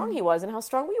him how strong he was and how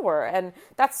strong we were. And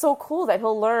that's so cool that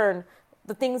he'll learn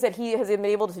the things that he has been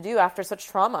able to do after such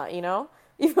trauma,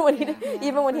 even when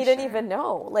he didn't even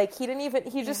know, like he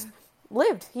just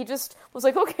lived. He just was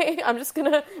like, okay, I'm just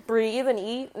going to breathe and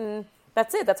eat and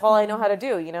that's it. That's all I know how to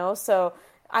do, So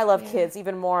I love kids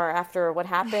even more after what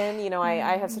happened.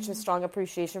 I have such a strong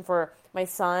appreciation for my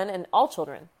son and all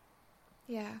children.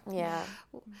 Yeah. Yeah.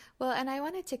 Well, and I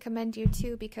wanted to commend you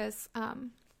too, because,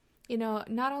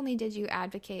 not only did you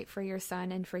advocate for your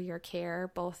son and for your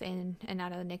care, both in and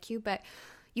out of the NICU, but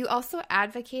you also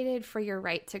advocated for your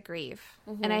right to grieve.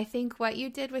 And I think what you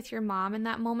did with your mom in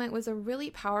that moment was a really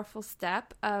powerful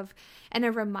step and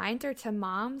a reminder to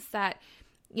moms that,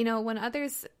 when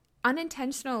others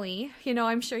unintentionally,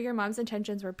 I'm sure your mom's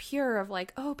intentions were pure of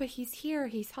like, oh, but he's here,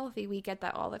 he's healthy. We get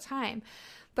that all the time.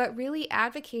 But really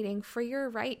advocating for your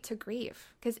right to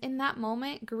grieve, because in that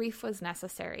moment, grief was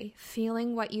necessary.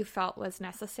 Feeling what you felt was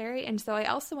necessary. And so I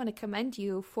also want to commend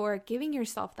you for giving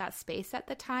yourself that space at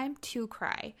the time to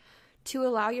cry, to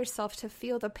allow yourself to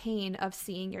feel the pain of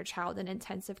seeing your child in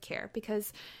intensive care,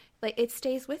 because like it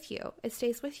stays with you. It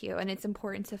stays with you. And it's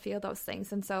important to feel those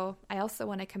things. And so I also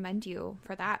want to commend you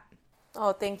for that.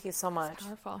 Oh, thank you so much. It's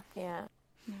powerful. Yeah.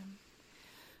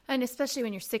 And especially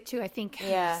when you're sick too, I think,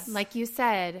 like you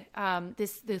said,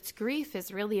 this grief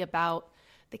is really about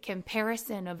the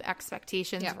comparison of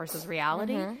expectations versus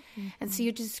reality. And so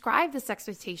you describe this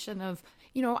expectation of,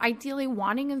 ideally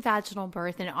wanting a vaginal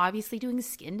birth and obviously doing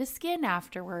skin to skin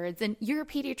afterwards. And you're a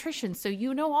pediatrician, so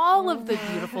you know all of the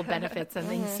beautiful benefits and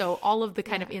things. So all of the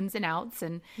kind of ins and outs.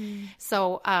 And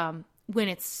so when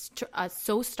it's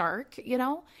so stark,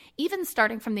 even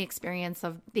starting from the experience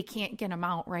of they can't get him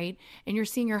out, right? And you're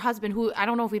seeing your husband, who I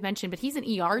don't know if we mentioned, but he's an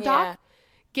ER doc,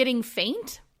 getting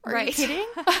faint. Are you kidding?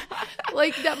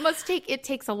 Like it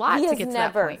takes a lot to get to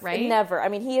that point, right? Never. I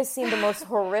mean, he has seen the most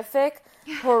horrific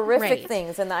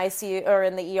things in the ICU or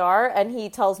in the ER, and he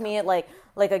tells me it like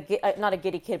not a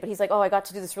giddy kid, but he's like, oh, I got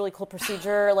to do this really cool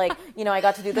procedure, like, I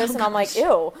got to do this, and I'm like,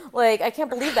 ew, like, I can't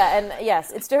believe that. And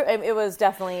yes, it was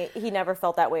definitely, he never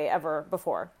felt that way ever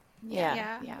before.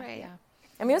 Yeah.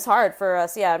 I mean, it was hard for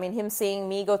us. Yeah. I mean, him seeing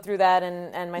me go through that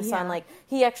and my son, like,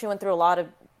 he actually went through a lot of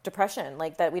depression,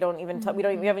 like that we haven't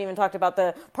even talked about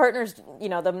the partners,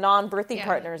 the non-birthing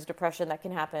partners depression that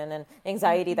can happen, and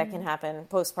anxiety that can happen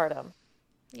postpartum.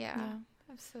 Yeah.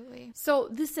 Absolutely. So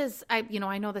this is, I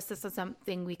know this is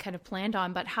something we kind of planned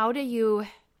on, but how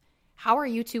are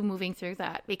you two moving through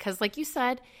that? Because like you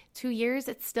said, 2 years,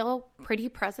 it's still pretty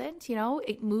present,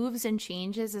 it moves and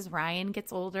changes as Ryan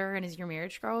gets older and as your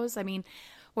marriage grows. I mean,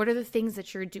 what are the things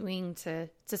that you're doing to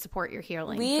support your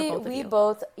healing? We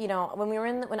both,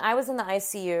 when I was in the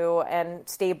ICU and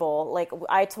stable, like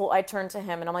I turned to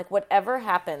him and I'm like, whatever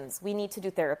happens, we need to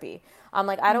do therapy. I'm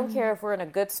like, I don't care if we're in a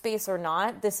good space or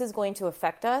not. This is going to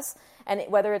affect us. And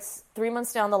whether it's 3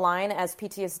 months down the line as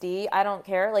PTSD, I don't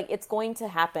care. Like, it's going to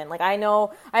happen. Like, I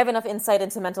know I have enough insight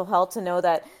into mental health to know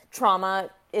that trauma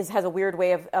has a weird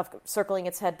way of circling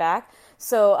its head back.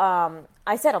 So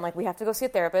I said, I'm like, we have to go see a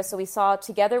therapist. So we saw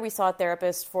a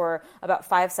therapist for about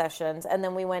 5 sessions, and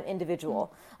then we went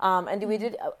individual. And we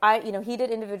did, he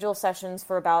did individual sessions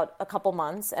for about a couple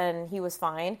months, and he was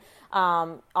fine.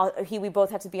 We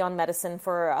both had to be on medicine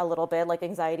for a little bit, like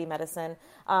anxiety medicine.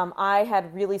 I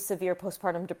had really severe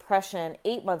postpartum depression,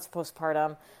 8 months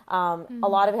postpartum. A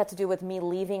lot of it had to do with me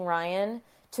leaving Ryan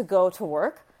to go to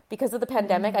work. Because of the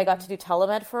pandemic, I got to do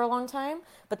telemed for a long time,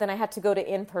 but then I had to go to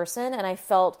in-person, and I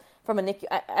felt from a NICU,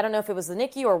 I don't know if it was the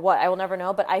NICU or what, I will never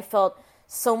know, but I felt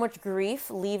so much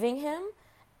grief leaving him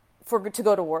to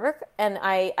go to work, and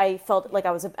I felt like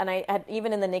and I had,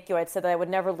 even in the NICU, I'd said that I would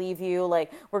never leave you,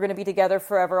 like, we're going to be together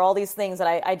forever, all these things that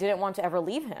I didn't want to ever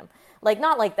leave him. Like,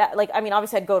 not like that, like, I mean,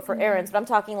 obviously I'd go for errands, but I'm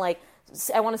talking like,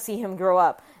 I want to see him grow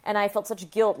up. And I felt such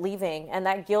guilt leaving, and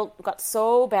that guilt got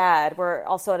so bad. We're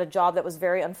also at a job that was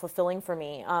very unfulfilling for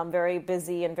me, very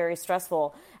busy and very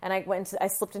stressful. And I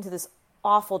slipped into this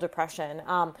awful depression.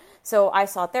 So I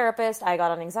saw a therapist, I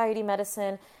got on anxiety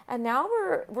medicine, and now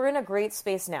we're in a great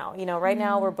space now. Right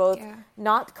now we're both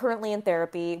not currently in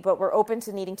therapy, but we're open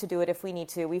to needing to do it if we need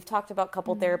to. We've talked about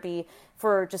couple therapy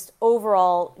for just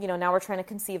overall, now we're trying to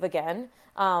conceive again.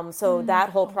 So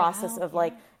that whole process of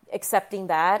like, accepting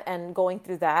that and going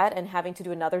through that and having to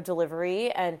do another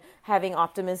delivery and having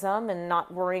optimism and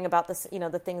not worrying about this,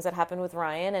 the things that happened with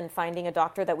Ryan, and finding a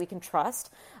doctor that we can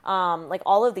trust, like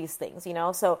all of these things,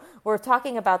 So we're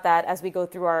talking about that as we go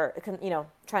through our,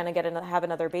 trying to have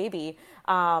another baby.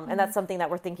 And that's something that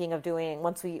we're thinking of doing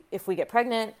if we get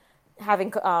pregnant,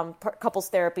 having couples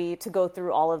therapy to go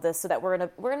through all of this so that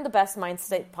we're in the best mind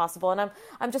state possible. And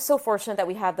I'm just so fortunate that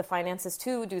we have the finances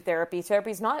to do therapy.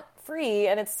 Therapy's not free,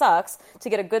 and it sucks to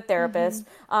get a good therapist.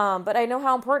 But I know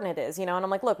how important it is, and I'm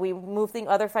like, look, we move the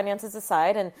other finances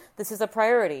aside, and this is a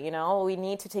priority, we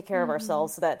need to take care of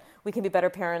ourselves so that we can be better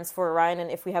parents for Ryan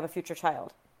and if we have a future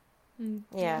child.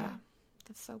 Yeah.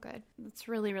 That's so good. That's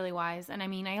really, really wise. And I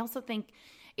mean, I also think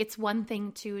it's one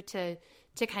thing to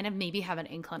kind of maybe have an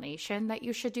inclination that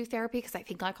you should do therapy, because I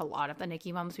think like a lot of the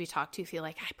NICU moms we talk to feel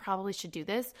like I probably should do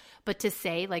this, but to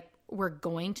say like we're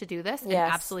going to do this and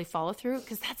absolutely follow through,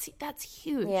 because that's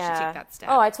huge to take that step.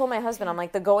 Oh, I told my husband, I'm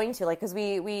like, the going to, like, because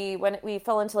we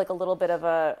fell into like a little bit of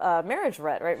a marriage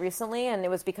rut right recently, and it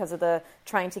was because of the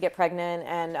trying to get pregnant,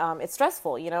 and it's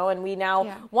stressful, and we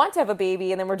now want to have a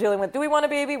baby, and then we're dealing with, do we want a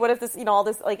baby? What if this, all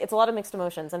this, like, it's a lot of mixed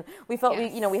emotions, and we felt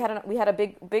we had a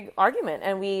big argument,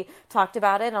 and we talked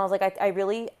about it, and I was like, I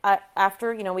really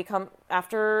after we come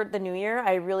after the new year,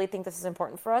 I really think this is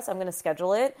important for us. I'm going to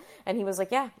schedule it, and he was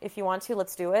like, yeah, if you want to,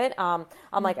 let's do it. I'm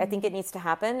like, I think it needs to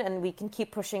happen, and we can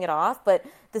keep pushing it off, but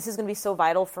this is going to be so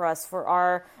vital for us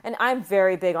and I'm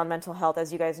very big on mental health,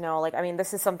 as you guys know. Like, I mean,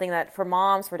 this is something that for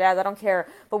moms, for dads, I don't care,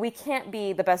 but we can't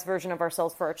be the best version of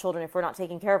ourselves for our children if we're not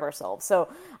taking care of ourselves. So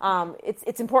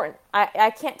it's important.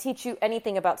 I can't teach you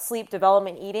anything about sleep,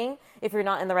 development, eating if you're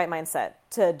not in the right mindset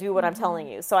to do what I'm telling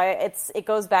you. So it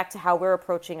goes back to how we're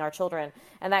approaching our children,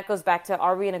 and that goes back to,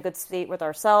 are we in a good state with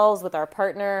ourselves, with our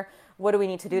partner? What do we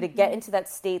need to do to get into that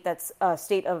state that's a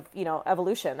state of,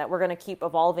 evolution, that we're going to keep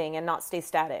evolving and not stay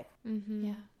static?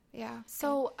 Yeah.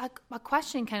 So a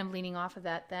question kind of leaning off of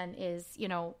that then is,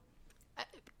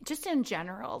 just in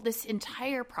general, this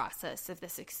entire process of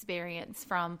this experience,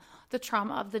 from the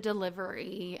trauma of the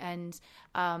delivery and,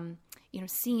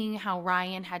 seeing how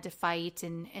Ryan had to fight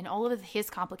and all of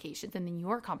his complications and then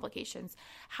your complications,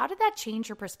 how did that change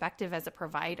your perspective as a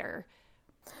provider?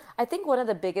 I think one of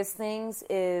the biggest things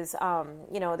is,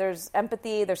 there's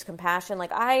empathy, there's compassion.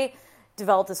 Like, I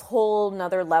developed this whole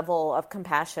nother level of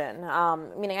compassion.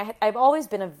 Meaning I've always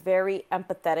been a very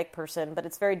empathetic person, but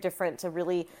it's very different to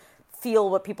really feel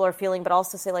what people are feeling, but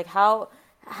also say, like, how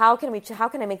how can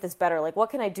I make this better? Like, what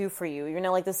can I do for you? You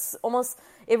know, like this almost,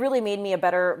 it really made me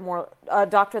a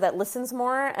doctor that listens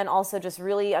more and also just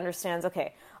really understands,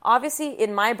 okay, obviously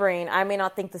in my brain, I may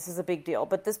not think this is a big deal,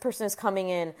 but this person is coming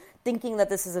in thinking that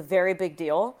this is a very big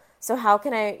deal. So how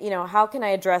can I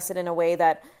address it in a way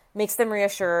that makes them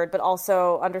reassured, but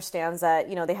also understands that,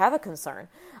 they have a concern.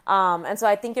 And so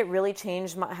I think it really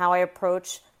changed how I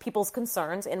approach people's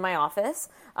concerns in my office.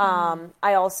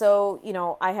 I also,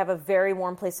 I have a very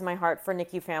warm place in my heart for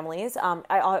NICU families.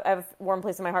 I have a warm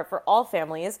place in my heart for all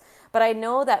families, but I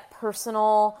know that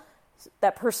personal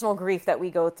grief that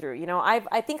we go through.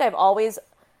 I think I've always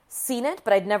seen it,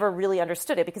 but I'd never really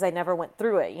understood it because I never went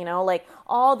through it, like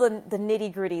all the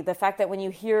nitty gritty, the fact that when you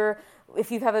hear, if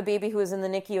you have a baby who is in the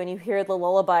NICU and you hear the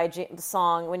lullaby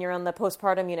song when you're on the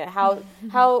postpartum unit,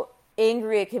 how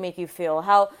angry it can make you feel,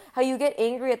 how you get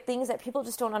angry at things that people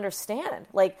just don't understand.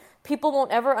 Like, people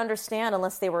won't ever understand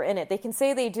unless they were in it. They can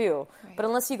say they do, right, but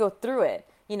unless you go through it,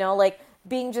 like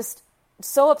being just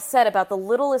so upset about the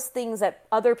littlest things that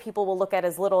other people will look at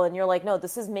as little, and you're like, no,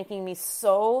 this is making me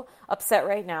so upset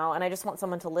right now, and I just want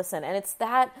someone to listen. And it's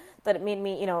that it made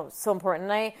me, so important.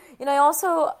 And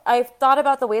I thought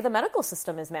about the way the medical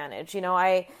system is managed.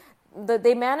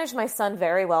 They managed my son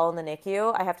very well in the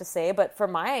NICU, I have to say, but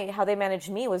how they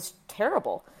managed me was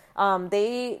terrible.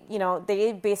 They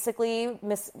basically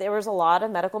there was a lot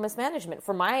of medical mismanagement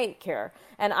for my care.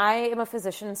 And I am a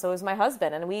physician, and so is my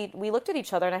husband. And we looked at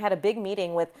each other, and I had a big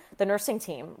meeting with the nursing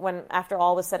team after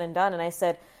all was said and done. And I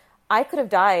said, I could have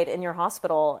died in your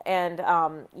hospital. And,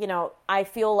 I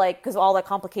feel like, because all the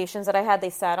complications that I had, they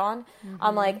sat on,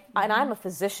 I'm like, and I'm a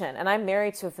physician, and I'm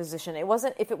married to a physician.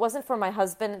 If it wasn't for my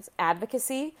husband's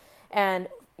advocacy and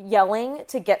yelling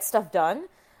to get stuff done,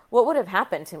 what would have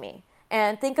happened to me?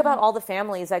 And think about all the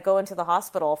families that go into the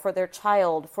hospital for their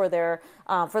child, for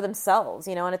themselves,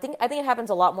 and I think it happens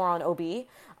a lot more on OB.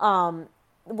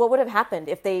 What would have happened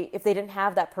if they didn't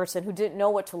have that person who didn't know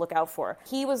what to look out for?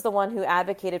 He was the one who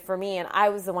advocated for me, and I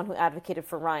was the one who advocated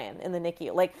for Ryan in the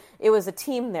NICU. Like, it was a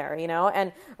team there,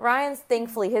 and Ryan's,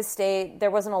 thankfully, his stay,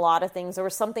 there wasn't a lot of things. There were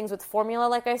some things with formula,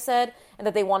 like I said, and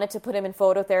that they wanted to put him in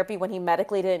phototherapy when he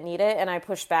medically didn't need it, and I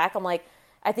pushed back. I'm like,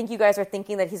 I think you guys are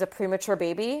thinking that he's a premature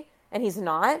baby, and he's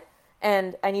not,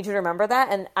 and I need you to remember that.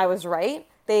 And I was right.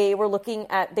 They were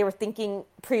thinking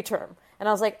preterm. And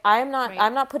I was like, I'm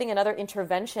not putting another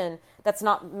intervention that's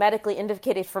not medically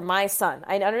indicated for my son.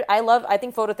 I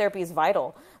think phototherapy is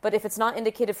vital, but if it's not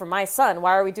indicated for my son,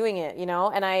 why are we doing it?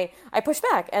 And I pushed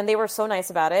back, and they were so nice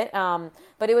about it.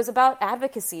 But it was about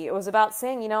advocacy. It was about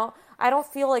saying, I don't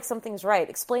feel like something's right.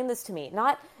 Explain this to me.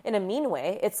 Not in a mean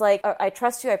way. It's like, I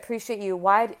trust you. I appreciate you.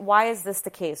 Why is this the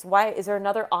case? Why is there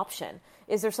another option?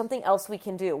 Is there something else we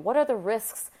can do? What are the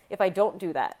risks if I don't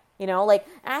do that? Like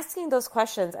asking those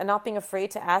questions and not being afraid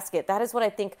to ask it. That is what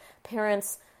I think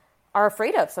parents are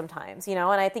afraid of sometimes, and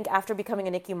I think after becoming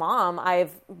a NICU mom, I've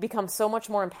become so much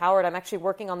more empowered. I'm actually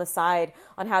working on the side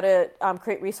on how to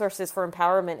create resources for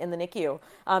empowerment in the NICU.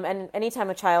 And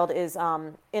anytime a child is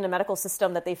in a medical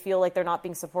system that they feel like they're not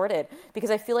being supported,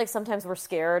 because I feel like sometimes we're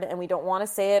scared and we don't want to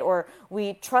say it, or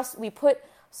we put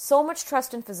so much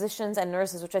trust in physicians and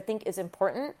nurses, which I think is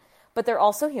important, but they're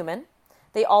also human.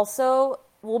 They also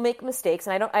will make mistakes,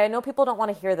 and I know people don't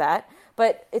want to hear that,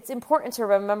 but it's important to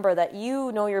remember that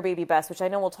you know your baby best, which I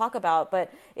know we'll talk about,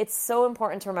 but it's so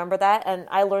important to remember that, and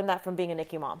I learned that from being a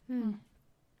NICU mom.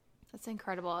 That's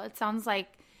incredible. It sounds like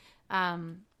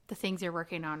the things you're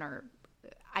working on are,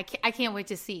 I can't wait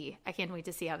to see. I can't wait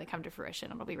to see how they come to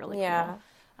fruition. It'll be really cool.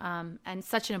 And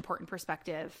such an important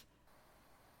perspective.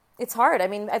 It's hard. I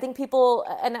mean, I think people,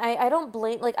 and I don't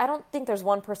blame, I don't think there's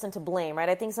one person to blame, right?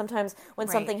 I think sometimes when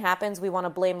something happens, we want to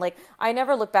blame. I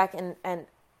never look back and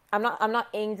I'm not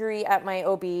angry at my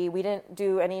OB. We didn't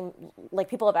do any,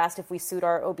 people have asked if we sued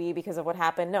our OB because of what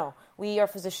happened. No, we are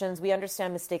physicians. We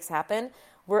understand mistakes happen.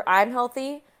 I'm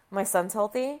healthy. My son's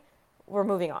healthy. We're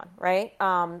moving on, right?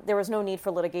 There was no need for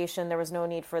litigation. There was no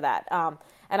need for that.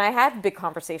 And I had big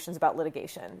conversations about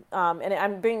litigation. And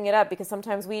I'm bringing it up because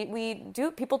sometimes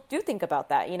people do think about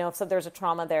that, if there's a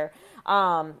trauma there.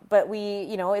 But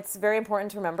it's very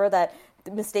important to remember that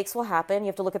mistakes will happen. You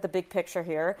have to look at the big picture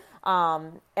here.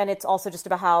 And it's also just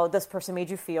about how this person made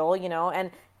you feel,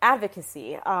 and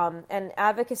advocacy. And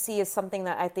advocacy is something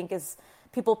that I think is,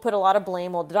 people put a lot of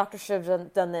blame. Well, the doctor should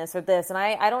have done this or this. And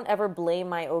I don't ever blame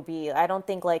my OB. I don't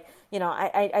think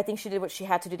I think she did what she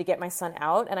had to do to get my son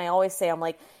out. And I always say, I'm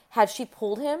like, had she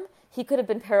pulled him, he could have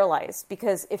been paralyzed,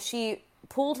 because if she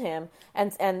pulled him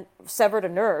and severed a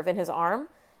nerve in his arm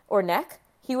or neck,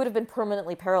 he would have been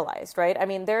permanently paralyzed, right? I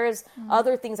mean, there's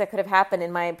other things that could have happened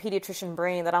in my pediatrician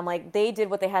brain that I'm like, they did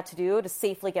what they had to do to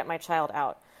safely get my child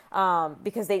out.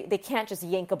 Because they can't just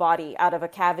yank a body out of a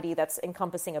cavity that's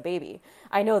encompassing a baby.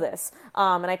 I know this.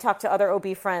 And I talked to other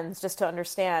OB friends just to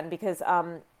understand, because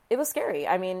it was scary.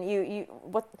 I mean,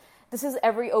 this is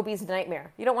every OB's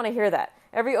nightmare. You don't want to hear that.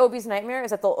 Every OB's nightmare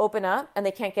is that they'll open up and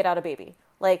they can't get out a baby.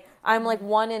 Like, I'm like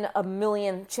 1 in a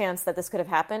million chance that this could have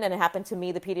happened, and it happened to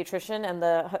me, the pediatrician, and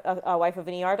the wife of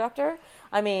an ER doctor.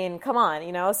 I mean, come on,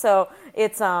 you know? So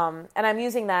it's, and I'm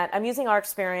using our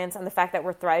experience and the fact that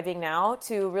we're thriving now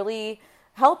to really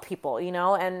help people, you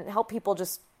know, and help people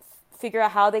just figure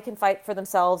out how they can fight for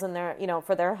themselves and their, you know,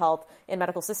 for their health in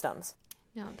medical systems.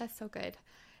 No, that's so good.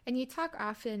 And you talk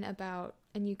often about,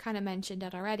 and you kind of mentioned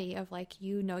it already, of like,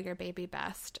 you know your baby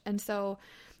best. And so,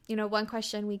 you know, one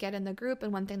question we get in the group,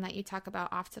 and one thing that you talk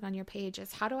about often on your page,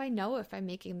 is how do I know if I'm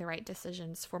making the right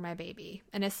decisions for my baby?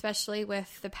 And especially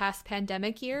with the past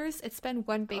pandemic years, it's been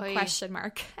one big question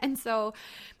mark. And so,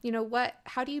 you know,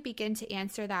 how do you begin to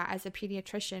answer that as a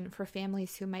pediatrician for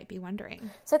families who might be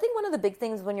wondering? So I think one of the big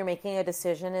things when you're making a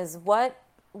decision is what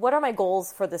are my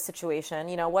goals for this situation?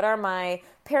 You know, what are my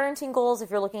parenting goals if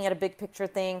you're looking at a big picture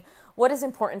thing? What is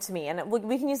important to me? And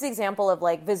we can use the example of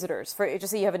like visitors. For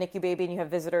just say you have a NICU baby and you have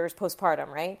visitors postpartum,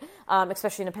 right?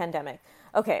 Especially in a pandemic.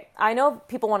 Okay, I know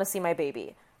people want to see my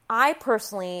baby. I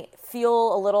personally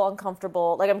feel a little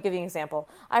uncomfortable. Like, I'm giving you an example.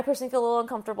 I personally feel a little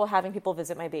uncomfortable having people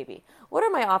visit my baby. What are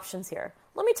my options here?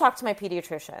 Let me talk to my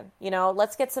pediatrician. You know,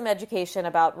 let's get some education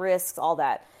about risks, all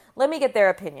that. Let me get their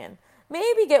opinion.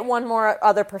 Maybe get one more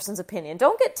other person's opinion.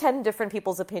 Don't get 10 different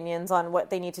people's opinions on what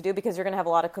they need to do, because you're going to have a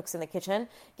lot of cooks in the kitchen.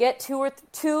 Get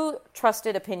two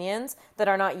trusted opinions that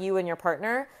are not you and your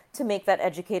partner to make that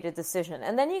educated decision.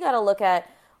 And then you got to look at,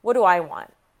 what do I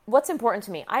want? What's important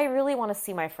to me? I really want to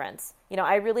see my friends. You know,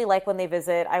 I really like when they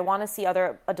visit. I want to see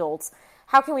other adults.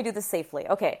 How can we do this safely?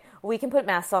 Okay, we can put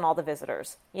masks on all the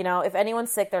visitors. You know, if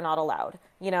anyone's sick, they're not allowed.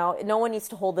 You know, no one needs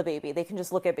to hold the baby. They can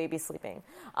just look at baby sleeping.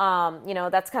 You know,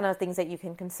 that's kind of things that you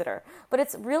can consider. But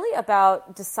it's really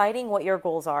about deciding what your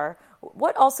goals are,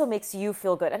 what also makes you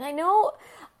feel good. And I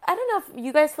don't know if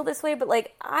you guys feel this way, but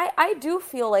like, I do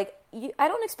feel like I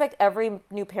don't expect every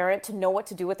new parent to know what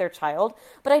to do with their child,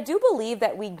 but I do believe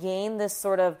that we gain this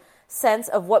sort of sense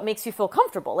of what makes you feel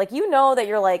comfortable. Like, you know that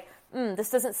you're like, this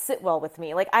doesn't sit well with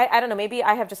me. Like, I don't know, maybe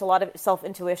I have just a lot of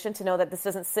self-intuition to know that this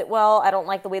doesn't sit well. I don't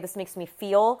like the way this makes me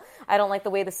feel. I don't like the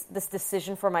way this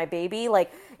decision for my baby.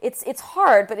 Like, it's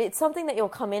hard, but it's something that you'll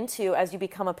come into as you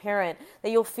become a parent,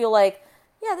 that you'll feel like,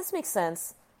 yeah, this makes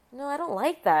sense. No, I don't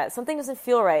like that. Something doesn't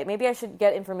feel right. Maybe I should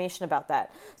get information about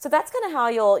that. So that's kind of how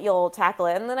you'll tackle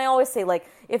it. And then I always say, like,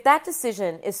 if that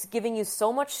decision is giving you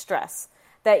so much stress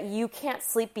that you can't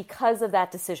sleep because of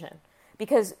that decision,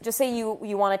 because just say you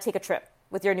want to take a trip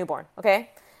with your newborn,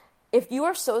 okay? If you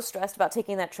are so stressed about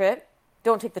taking that trip,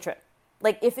 don't take the trip.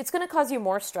 Like, if it's going to cause you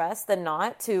more stress than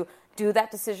not to do that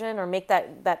decision or make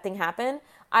that thing happen,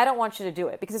 I don't want you to do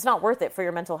it, because it's not worth it for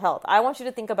your mental health. I want you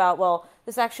to think about, well,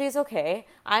 this actually is okay.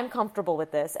 I'm comfortable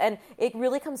with this. And it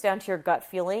really comes down to your gut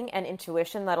feeling and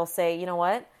intuition that'll say, you know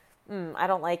what? I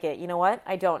don't like it. You know what?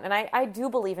 I don't. And I do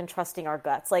believe in trusting our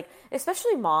guts. Like,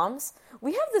 especially moms,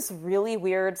 we have this really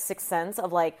weird sixth sense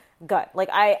of like gut. Like,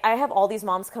 I have all these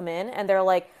moms come in and they're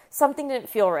like, something didn't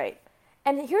feel right.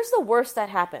 And here's the worst that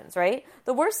happens, right?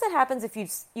 The worst that happens if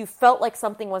you felt like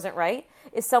something wasn't right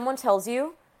is someone tells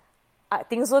you,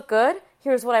 things look good,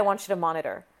 here's what I want you to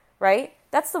monitor, right?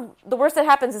 That's the worst that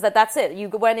happens, is that's it. You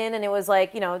went in and it was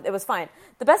like, you know, it was fine.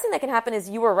 The best thing that can happen is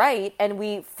you were right and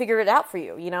we figured it out for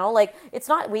you, you know? Like, it's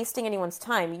not wasting anyone's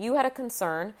time. You had a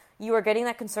concern. You are getting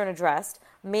that concern addressed.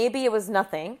 Maybe it was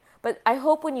nothing, but I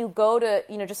hope when you go to,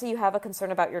 you know, just say you have a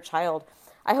concern about your child,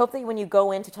 I hope that when you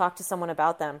go in to talk to someone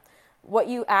about them, what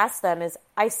you ask them is,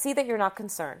 I see that you're not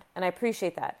concerned, and I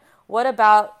appreciate that. What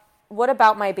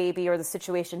about my baby or the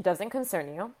situation doesn't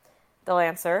concern you? They'll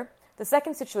answer. The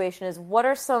second situation is, what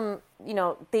are some, you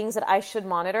know, things that I should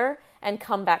monitor and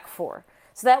come back for?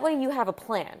 So that way you have a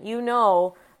plan. You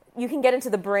know, you can get into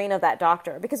the brain of that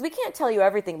doctor, because we can't tell you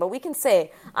everything, but we can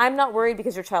say, I'm not worried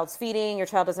because your child's feeding, your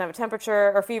child doesn't have a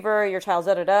temperature or fever, your child's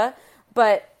da-da-da,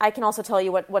 but I can also tell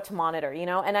you what to monitor, you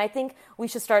know? And I think we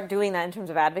should start doing that in terms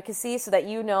of advocacy, so that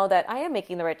you know that I am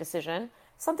making the right decision.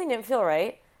 Something didn't feel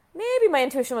right. Maybe my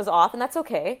intuition was off, and that's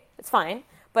okay. It's fine.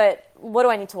 But what do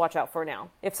I need to watch out for now?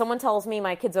 If someone tells me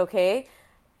my kid's okay,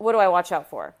 what do I watch out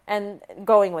for? And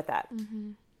going with that.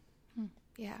 Mm-hmm.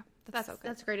 Yeah,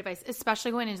 that's great advice,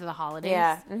 especially going into the holidays.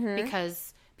 Yeah. Mm-hmm.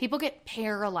 Because people get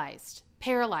paralyzed.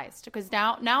 Because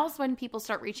now is when people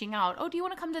start reaching out. Oh, do you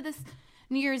want to come to this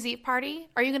New Year's Eve party?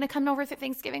 Are you going to come over for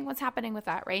Thanksgiving? What's happening with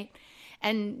that, right?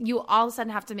 And you all of a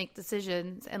sudden have to make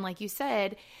decisions. And like you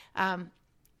said,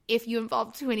 if you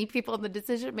involve too many people in the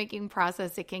decision-making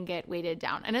process, it can get weighted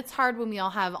down. And it's hard when we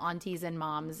all have aunties and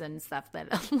moms and stuff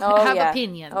that have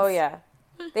opinions. Oh, yeah.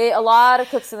 A lot of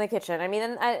cooks in the kitchen. I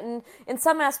mean, and in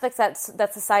some aspects,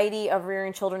 that society of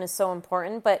rearing children is so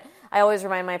important. But I always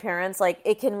remind my parents, like,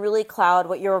 it can really cloud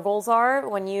what your goals are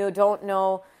when you don't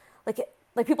know, like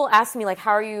people ask me, like,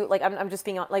 how are you, like, I'm just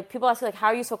being, like, people ask me, like, how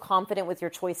are you so confident with your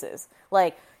choices?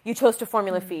 Like, you chose to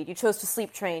formula feed, you chose to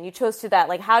sleep train, you chose to that.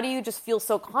 Like, how do you just feel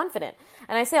so confident?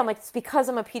 And I say, I'm like, it's because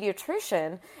I'm a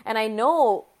pediatrician and I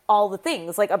know all the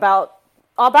things, like, about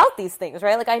these things,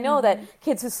 right? Like, I know that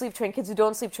kids who sleep train, kids who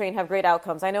don't sleep train have great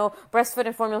outcomes. I know breastfed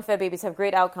and formula fed babies have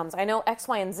great outcomes. I know X,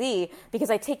 Y, and Z because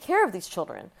I take care of these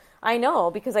children. I know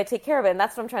because I take care of it, and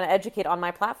that's what I'm trying to educate on my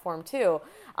platform too.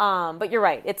 But you're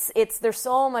right. It's there's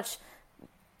so much,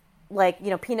 like,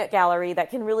 you know, peanut gallery that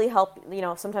can really help, you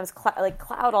know, sometimes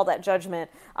cloud all that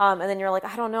judgment. And then you're like,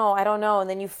 I don't know. And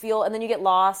then you get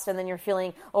lost, and then you're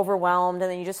feeling overwhelmed,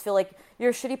 and then you just feel like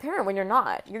you're a shitty parent when you're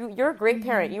not. You're a great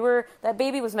parent. That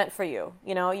baby was meant for you.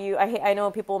 You know, I know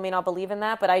people may not believe in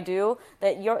that, but I do,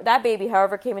 that baby,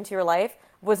 however came into your life,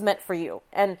 was meant for you.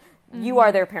 And you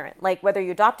are their parent. Like, whether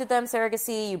you adopted them,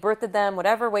 surrogacy, you birthed them,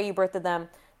 whatever way you birthed them,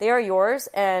 they are yours,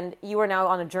 and you are now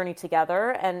on a journey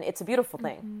together, and it's a beautiful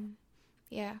thing.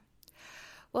 Yeah.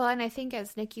 Well, and I think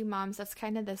as NICU moms, that's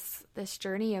kind of this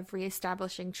journey of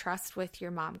reestablishing trust with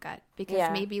your mom gut, because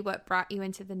maybe what brought you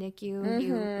into the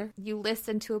NICU, you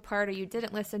listened to a part or you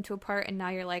didn't listen to a part, and now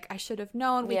you're like, I should have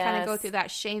known. We kind of go through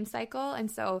that shame cycle. And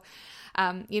so,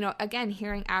 you know, again,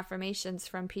 hearing affirmations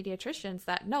from pediatricians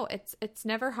that, no, it's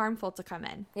never harmful to come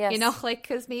in, you know, like,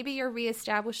 because maybe you're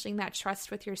reestablishing that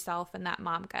trust with yourself and that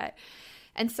mom gut.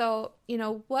 And so, you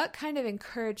know, what kind of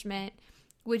encouragement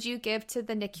would you give to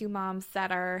the NICU moms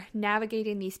that are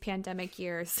navigating these pandemic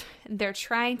years? They're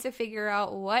trying to figure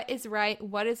out what is right,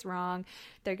 what is wrong.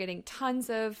 They're getting tons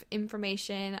of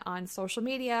information on social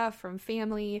media from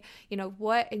family. You know,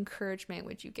 what encouragement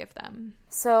would you give them?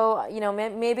 So, you know,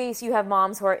 maybe you have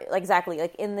moms who are exactly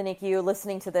like in the NICU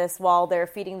listening to this while they're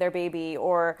feeding their baby,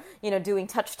 or, you know, doing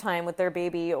touch time with their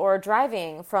baby, or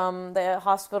driving from the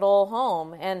hospital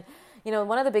home. And you know,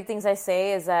 one of the big things I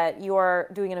say is that you are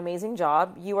doing an amazing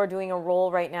job. You are doing a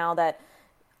role right now that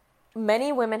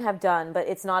many women have done, but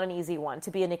it's not an easy one,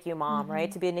 to be a NICU mom,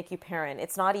 right? To be a NICU parent.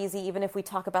 It's not easy, even if we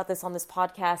talk about this on this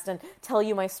podcast and tell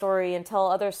you my story and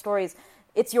tell other stories.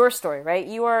 It's your story, right?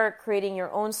 You are creating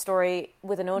your own story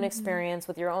with an own experience,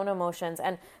 with your own emotions,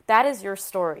 and that is your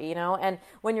story, you know? And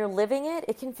when you're living it,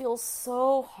 it can feel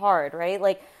so hard, right?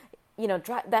 Like, you know,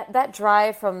 that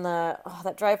drive from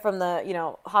the you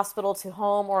know, hospital to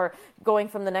home, or going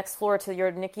from the next floor to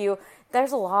your NICU,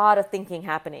 there's a lot of thinking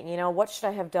happening. You know, what should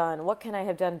I have done? What can I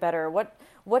have done better?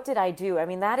 What did I do? I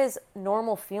mean, that is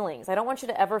normal feelings. I don't want you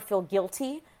to ever feel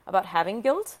guilty about having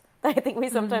guilt. I think we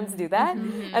sometimes do that,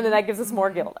 and then that gives us more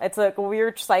guilt. It's like a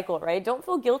weird cycle, right? Don't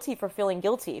feel guilty for feeling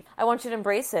guilty. I want you to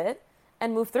embrace it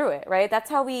and move through it, right? That's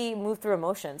how we move through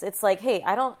emotions. It's like, hey,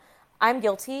 I'm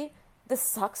guilty. This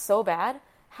sucks so bad.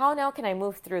 How now can I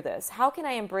move through this? How can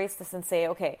I embrace this and say,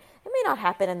 okay, it may not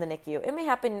happen in the NICU. It may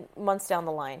happen months down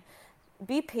the line.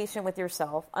 Be patient with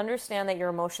yourself. Understand that your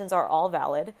emotions are all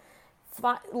valid.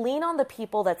 Lean on the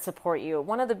people that support you.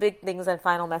 One of the big things and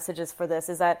final messages for this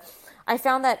is that I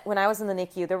found that when I was in the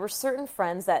NICU, there were certain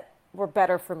friends that were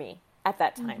better for me at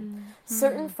that time.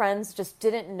 Certain friends just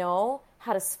didn't know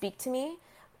how to speak to me,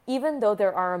 even though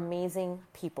there are amazing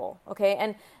people, okay?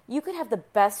 And you could have the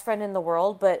best friend in the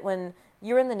world, but when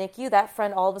you're in the NICU, that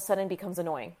friend all of a sudden becomes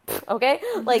annoying, okay?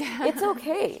 Like, it's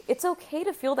okay. It's okay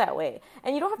to feel that way.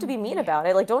 And you don't have to be mean about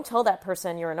it. Like, don't tell that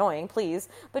person you're annoying, please.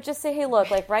 But just say, hey, look,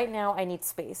 like, right now I need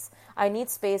space. I need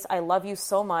space. I love you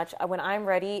so much. When I'm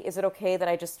ready, is it okay that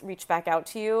I just reach back out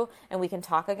to you and we can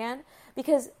talk again?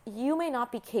 Because you may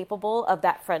not be capable of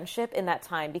that friendship in that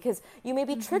time, because you may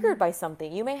be triggered by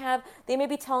something. They may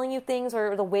be telling you things,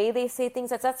 or the way they say things,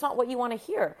 that's not what you want to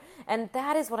hear. And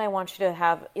that is what I want you to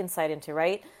have insight into,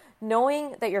 right?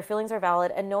 Knowing that your feelings are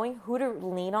valid, and knowing who to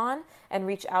lean on and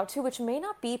reach out to, which may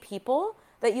not be people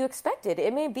that you expected.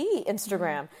 It may be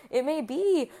Instagram. It may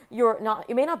be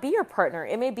it may not be your partner.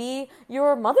 It may be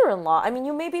your mother-in-law. I mean,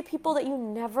 you may be people that you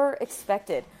never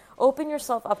expected. Open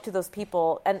yourself up to those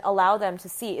people and allow them to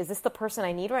see, is this the person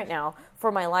I need right now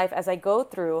for my life as I go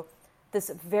through this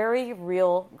very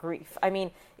real grief? I mean,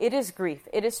 it is grief.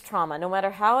 It is trauma. No matter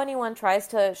how anyone tries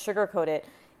to sugarcoat it,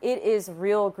 it is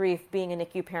real grief being a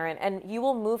NICU parent. And you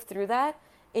will move through that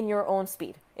in your own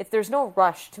speed. There's no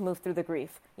rush to move through the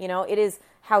grief. You know, it is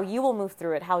how you will move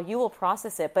through it, how you will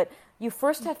process it. But you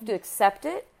first have to accept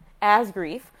it as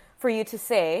grief for you to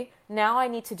say, now I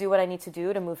need to do what I need to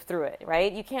do to move through it,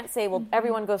 right? You can't say, well,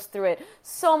 everyone goes through it.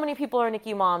 So many people are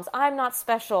NICU moms. I'm not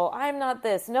special. I'm not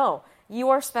this. No, you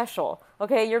are special,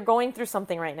 okay? You're going through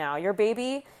something right now. Your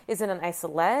baby is in an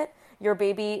isolette. Your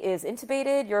baby is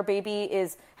intubated. Your baby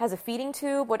has a feeding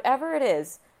tube. Whatever it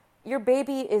is, your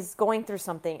baby is going through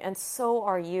something, and so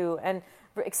are you. And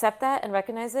accept that and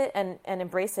recognize it and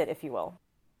embrace it, if you will.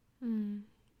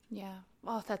 Yeah.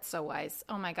 Oh, that's so wise.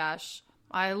 Oh, my gosh.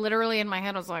 I literally in my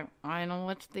head was like, I know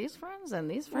which these friends and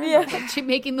these friends. Yeah. Like,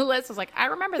 making the list. I was like, I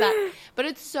remember that. But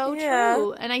it's so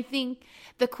true. And I think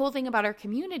the cool thing about our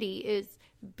community is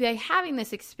by having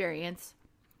this experience,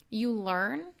 you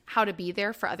learn how to be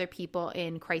there for other people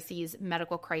in crises,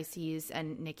 medical crises,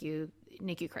 and NICU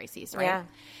crises, right? Yeah.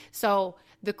 So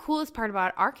the coolest part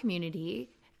about our community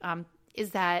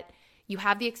is that you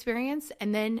have the experience,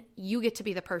 and then you get to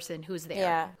be the person who's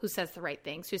there, who says the right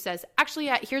things, who says,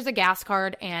 actually, here's a gas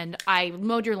card, and I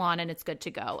mowed your lawn, and it's good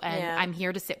to go, and I'm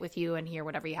here to sit with you and hear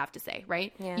whatever you have to say,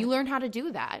 right? Yeah. You learn how to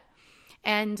do that.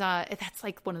 And that's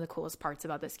like one of the coolest parts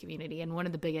about this community and one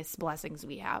of the biggest blessings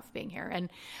we have being here. And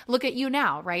look at you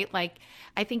now, right? Like,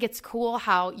 I think it's cool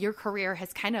how your career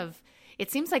has kind of,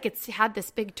 it seems like it's had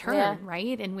this big turn,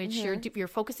 right? In which you're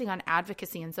focusing on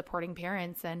advocacy and supporting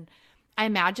parents. And I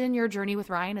imagine your journey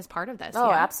with Ryan is part of this. Oh,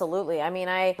 absolutely. I mean,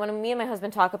 when me and my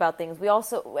husband talk about things, we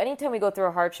also, anytime we go through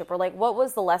a hardship, we're like, what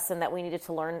was the lesson that we needed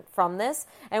to learn from this?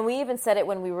 And we even said it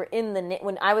when we were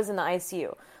when I was in the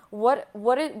ICU.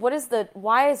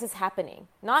 Why is this happening?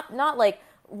 Not like,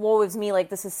 woe is me, like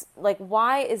this is, like,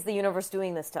 why is the universe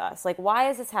doing this to us? Like, why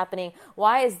is this happening?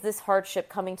 Why is this hardship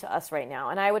coming to us right now?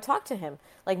 And I would talk to him,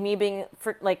 like me being,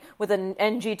 with an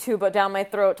NG tube down my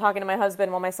throat, talking to my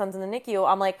husband while my son's in the NICU.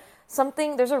 I'm like,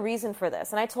 there's a reason for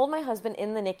this. And I told my husband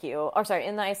in the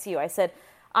ICU, I said,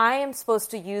 I am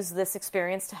supposed to use this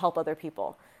experience to help other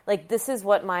people. Like, this is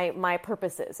what my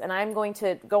purpose is. And I'm going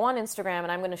to go on Instagram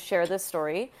and I'm going to share this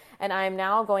story. And I'm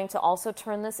now going to also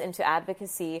turn this into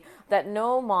advocacy that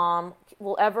no mom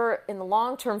will ever, in the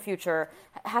long-term future,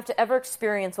 have to ever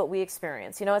experience what we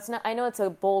experience. You know, I know it's a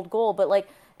bold goal, but like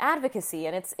advocacy.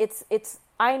 And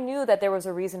I knew that there was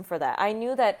a reason for that. I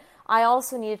knew that I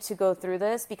also needed to go through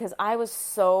this because I was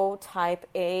so type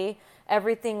A.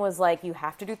 Everything was like, you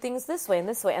have to do things this way and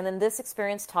this way. And then this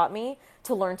experience taught me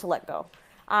to learn to let go.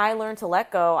 I learned to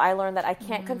let go. I learned that I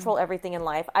can't control everything in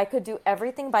life. I could do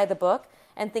everything by the book,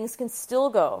 and things can still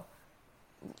go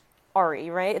Ari,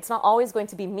 right? It's not always going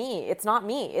to be me. It's not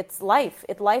me. It's life.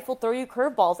 Life will throw you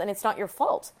curveballs, and it's not your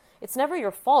fault. It's never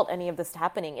your fault, any of this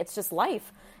happening. It's just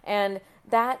life. And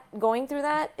that, going through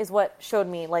that is what showed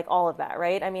me, like, all of that,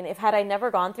 right? I mean, had I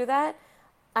never gone through that,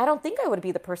 I don't think I would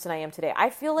be the person I am today. I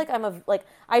feel like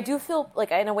I do feel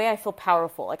like, in a way, I feel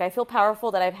powerful. Like, I feel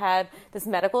powerful that I've had this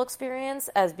medical experience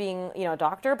as being, a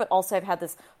doctor, but also I've had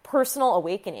this personal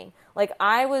awakening. Like,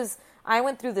 I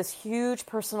went through this huge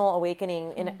personal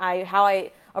awakening in how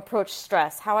I approach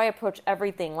stress, how I approach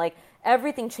everything. Like,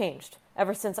 everything changed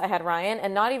ever since I had Ryan,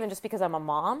 and not even just because I'm a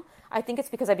mom. I think it's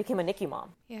because I became a NICU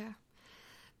mom. Yeah.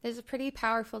 There's a pretty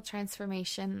powerful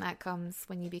transformation that comes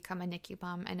when you become a NICU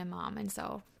mom and a mom. And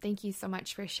so thank you so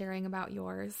much for sharing about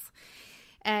yours.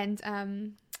 And,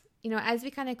 as we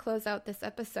kind of close out this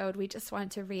episode, we just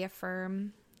want to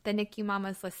reaffirm the NICU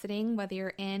mamas listening, whether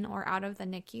you're in or out of the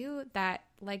NICU, that,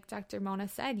 like Dr. Mona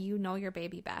said, you know your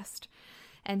baby best.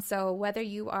 And so whether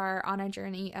you are on a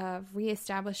journey of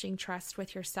reestablishing trust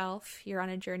with yourself, you're on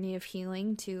a journey of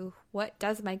healing to what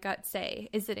does my gut say?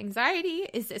 Is it anxiety?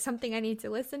 Is it something I need to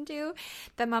listen to?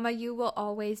 Then, Mama, you will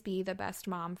always be the best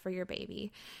mom for your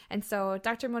baby. And so,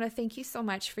 Dr. Mona, thank you so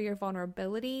much for your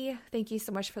vulnerability. Thank you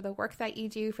so much for the work that you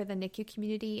do for the NICU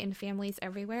community and families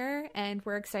everywhere. And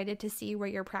we're excited to see where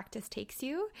your practice takes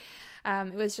you.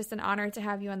 It was just an honor to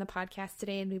have you on the podcast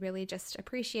today, and we really just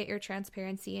appreciate your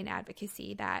transparency and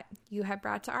advocacy that you have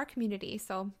brought to our community.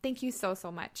 So thank you so,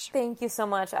 so much. Thank you so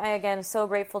much. I, again, am so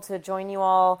grateful to join you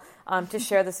all, to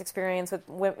share this experience with,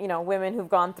 women who've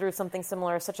gone through something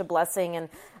similar. Such a blessing. And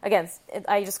again,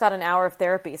 I just got an hour of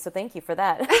therapy, so thank you for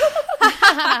that.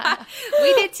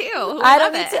 We did too. I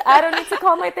don't need to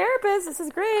call my therapist. This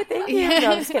is great. Thank you.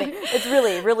 No, I'm just kidding. It's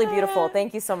really, really beautiful.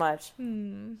 Thank you so much.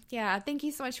 Yeah. Thank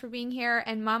you so much for being here.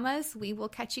 And mamas, we will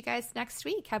catch you guys next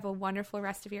week. Have a wonderful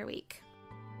rest of your week.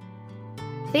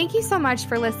 Thank you so much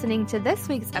for listening to this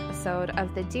week's episode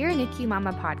of the Dear NICU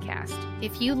Mama podcast.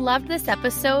 If you loved this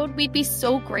episode, we'd be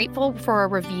so grateful for a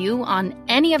review on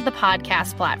any of the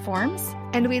podcast platforms.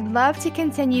 And we'd love to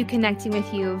continue connecting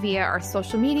with you via our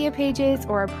social media pages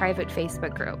or a private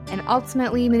Facebook group. And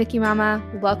ultimately, NICU Mama,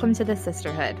 welcome to the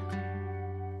sisterhood.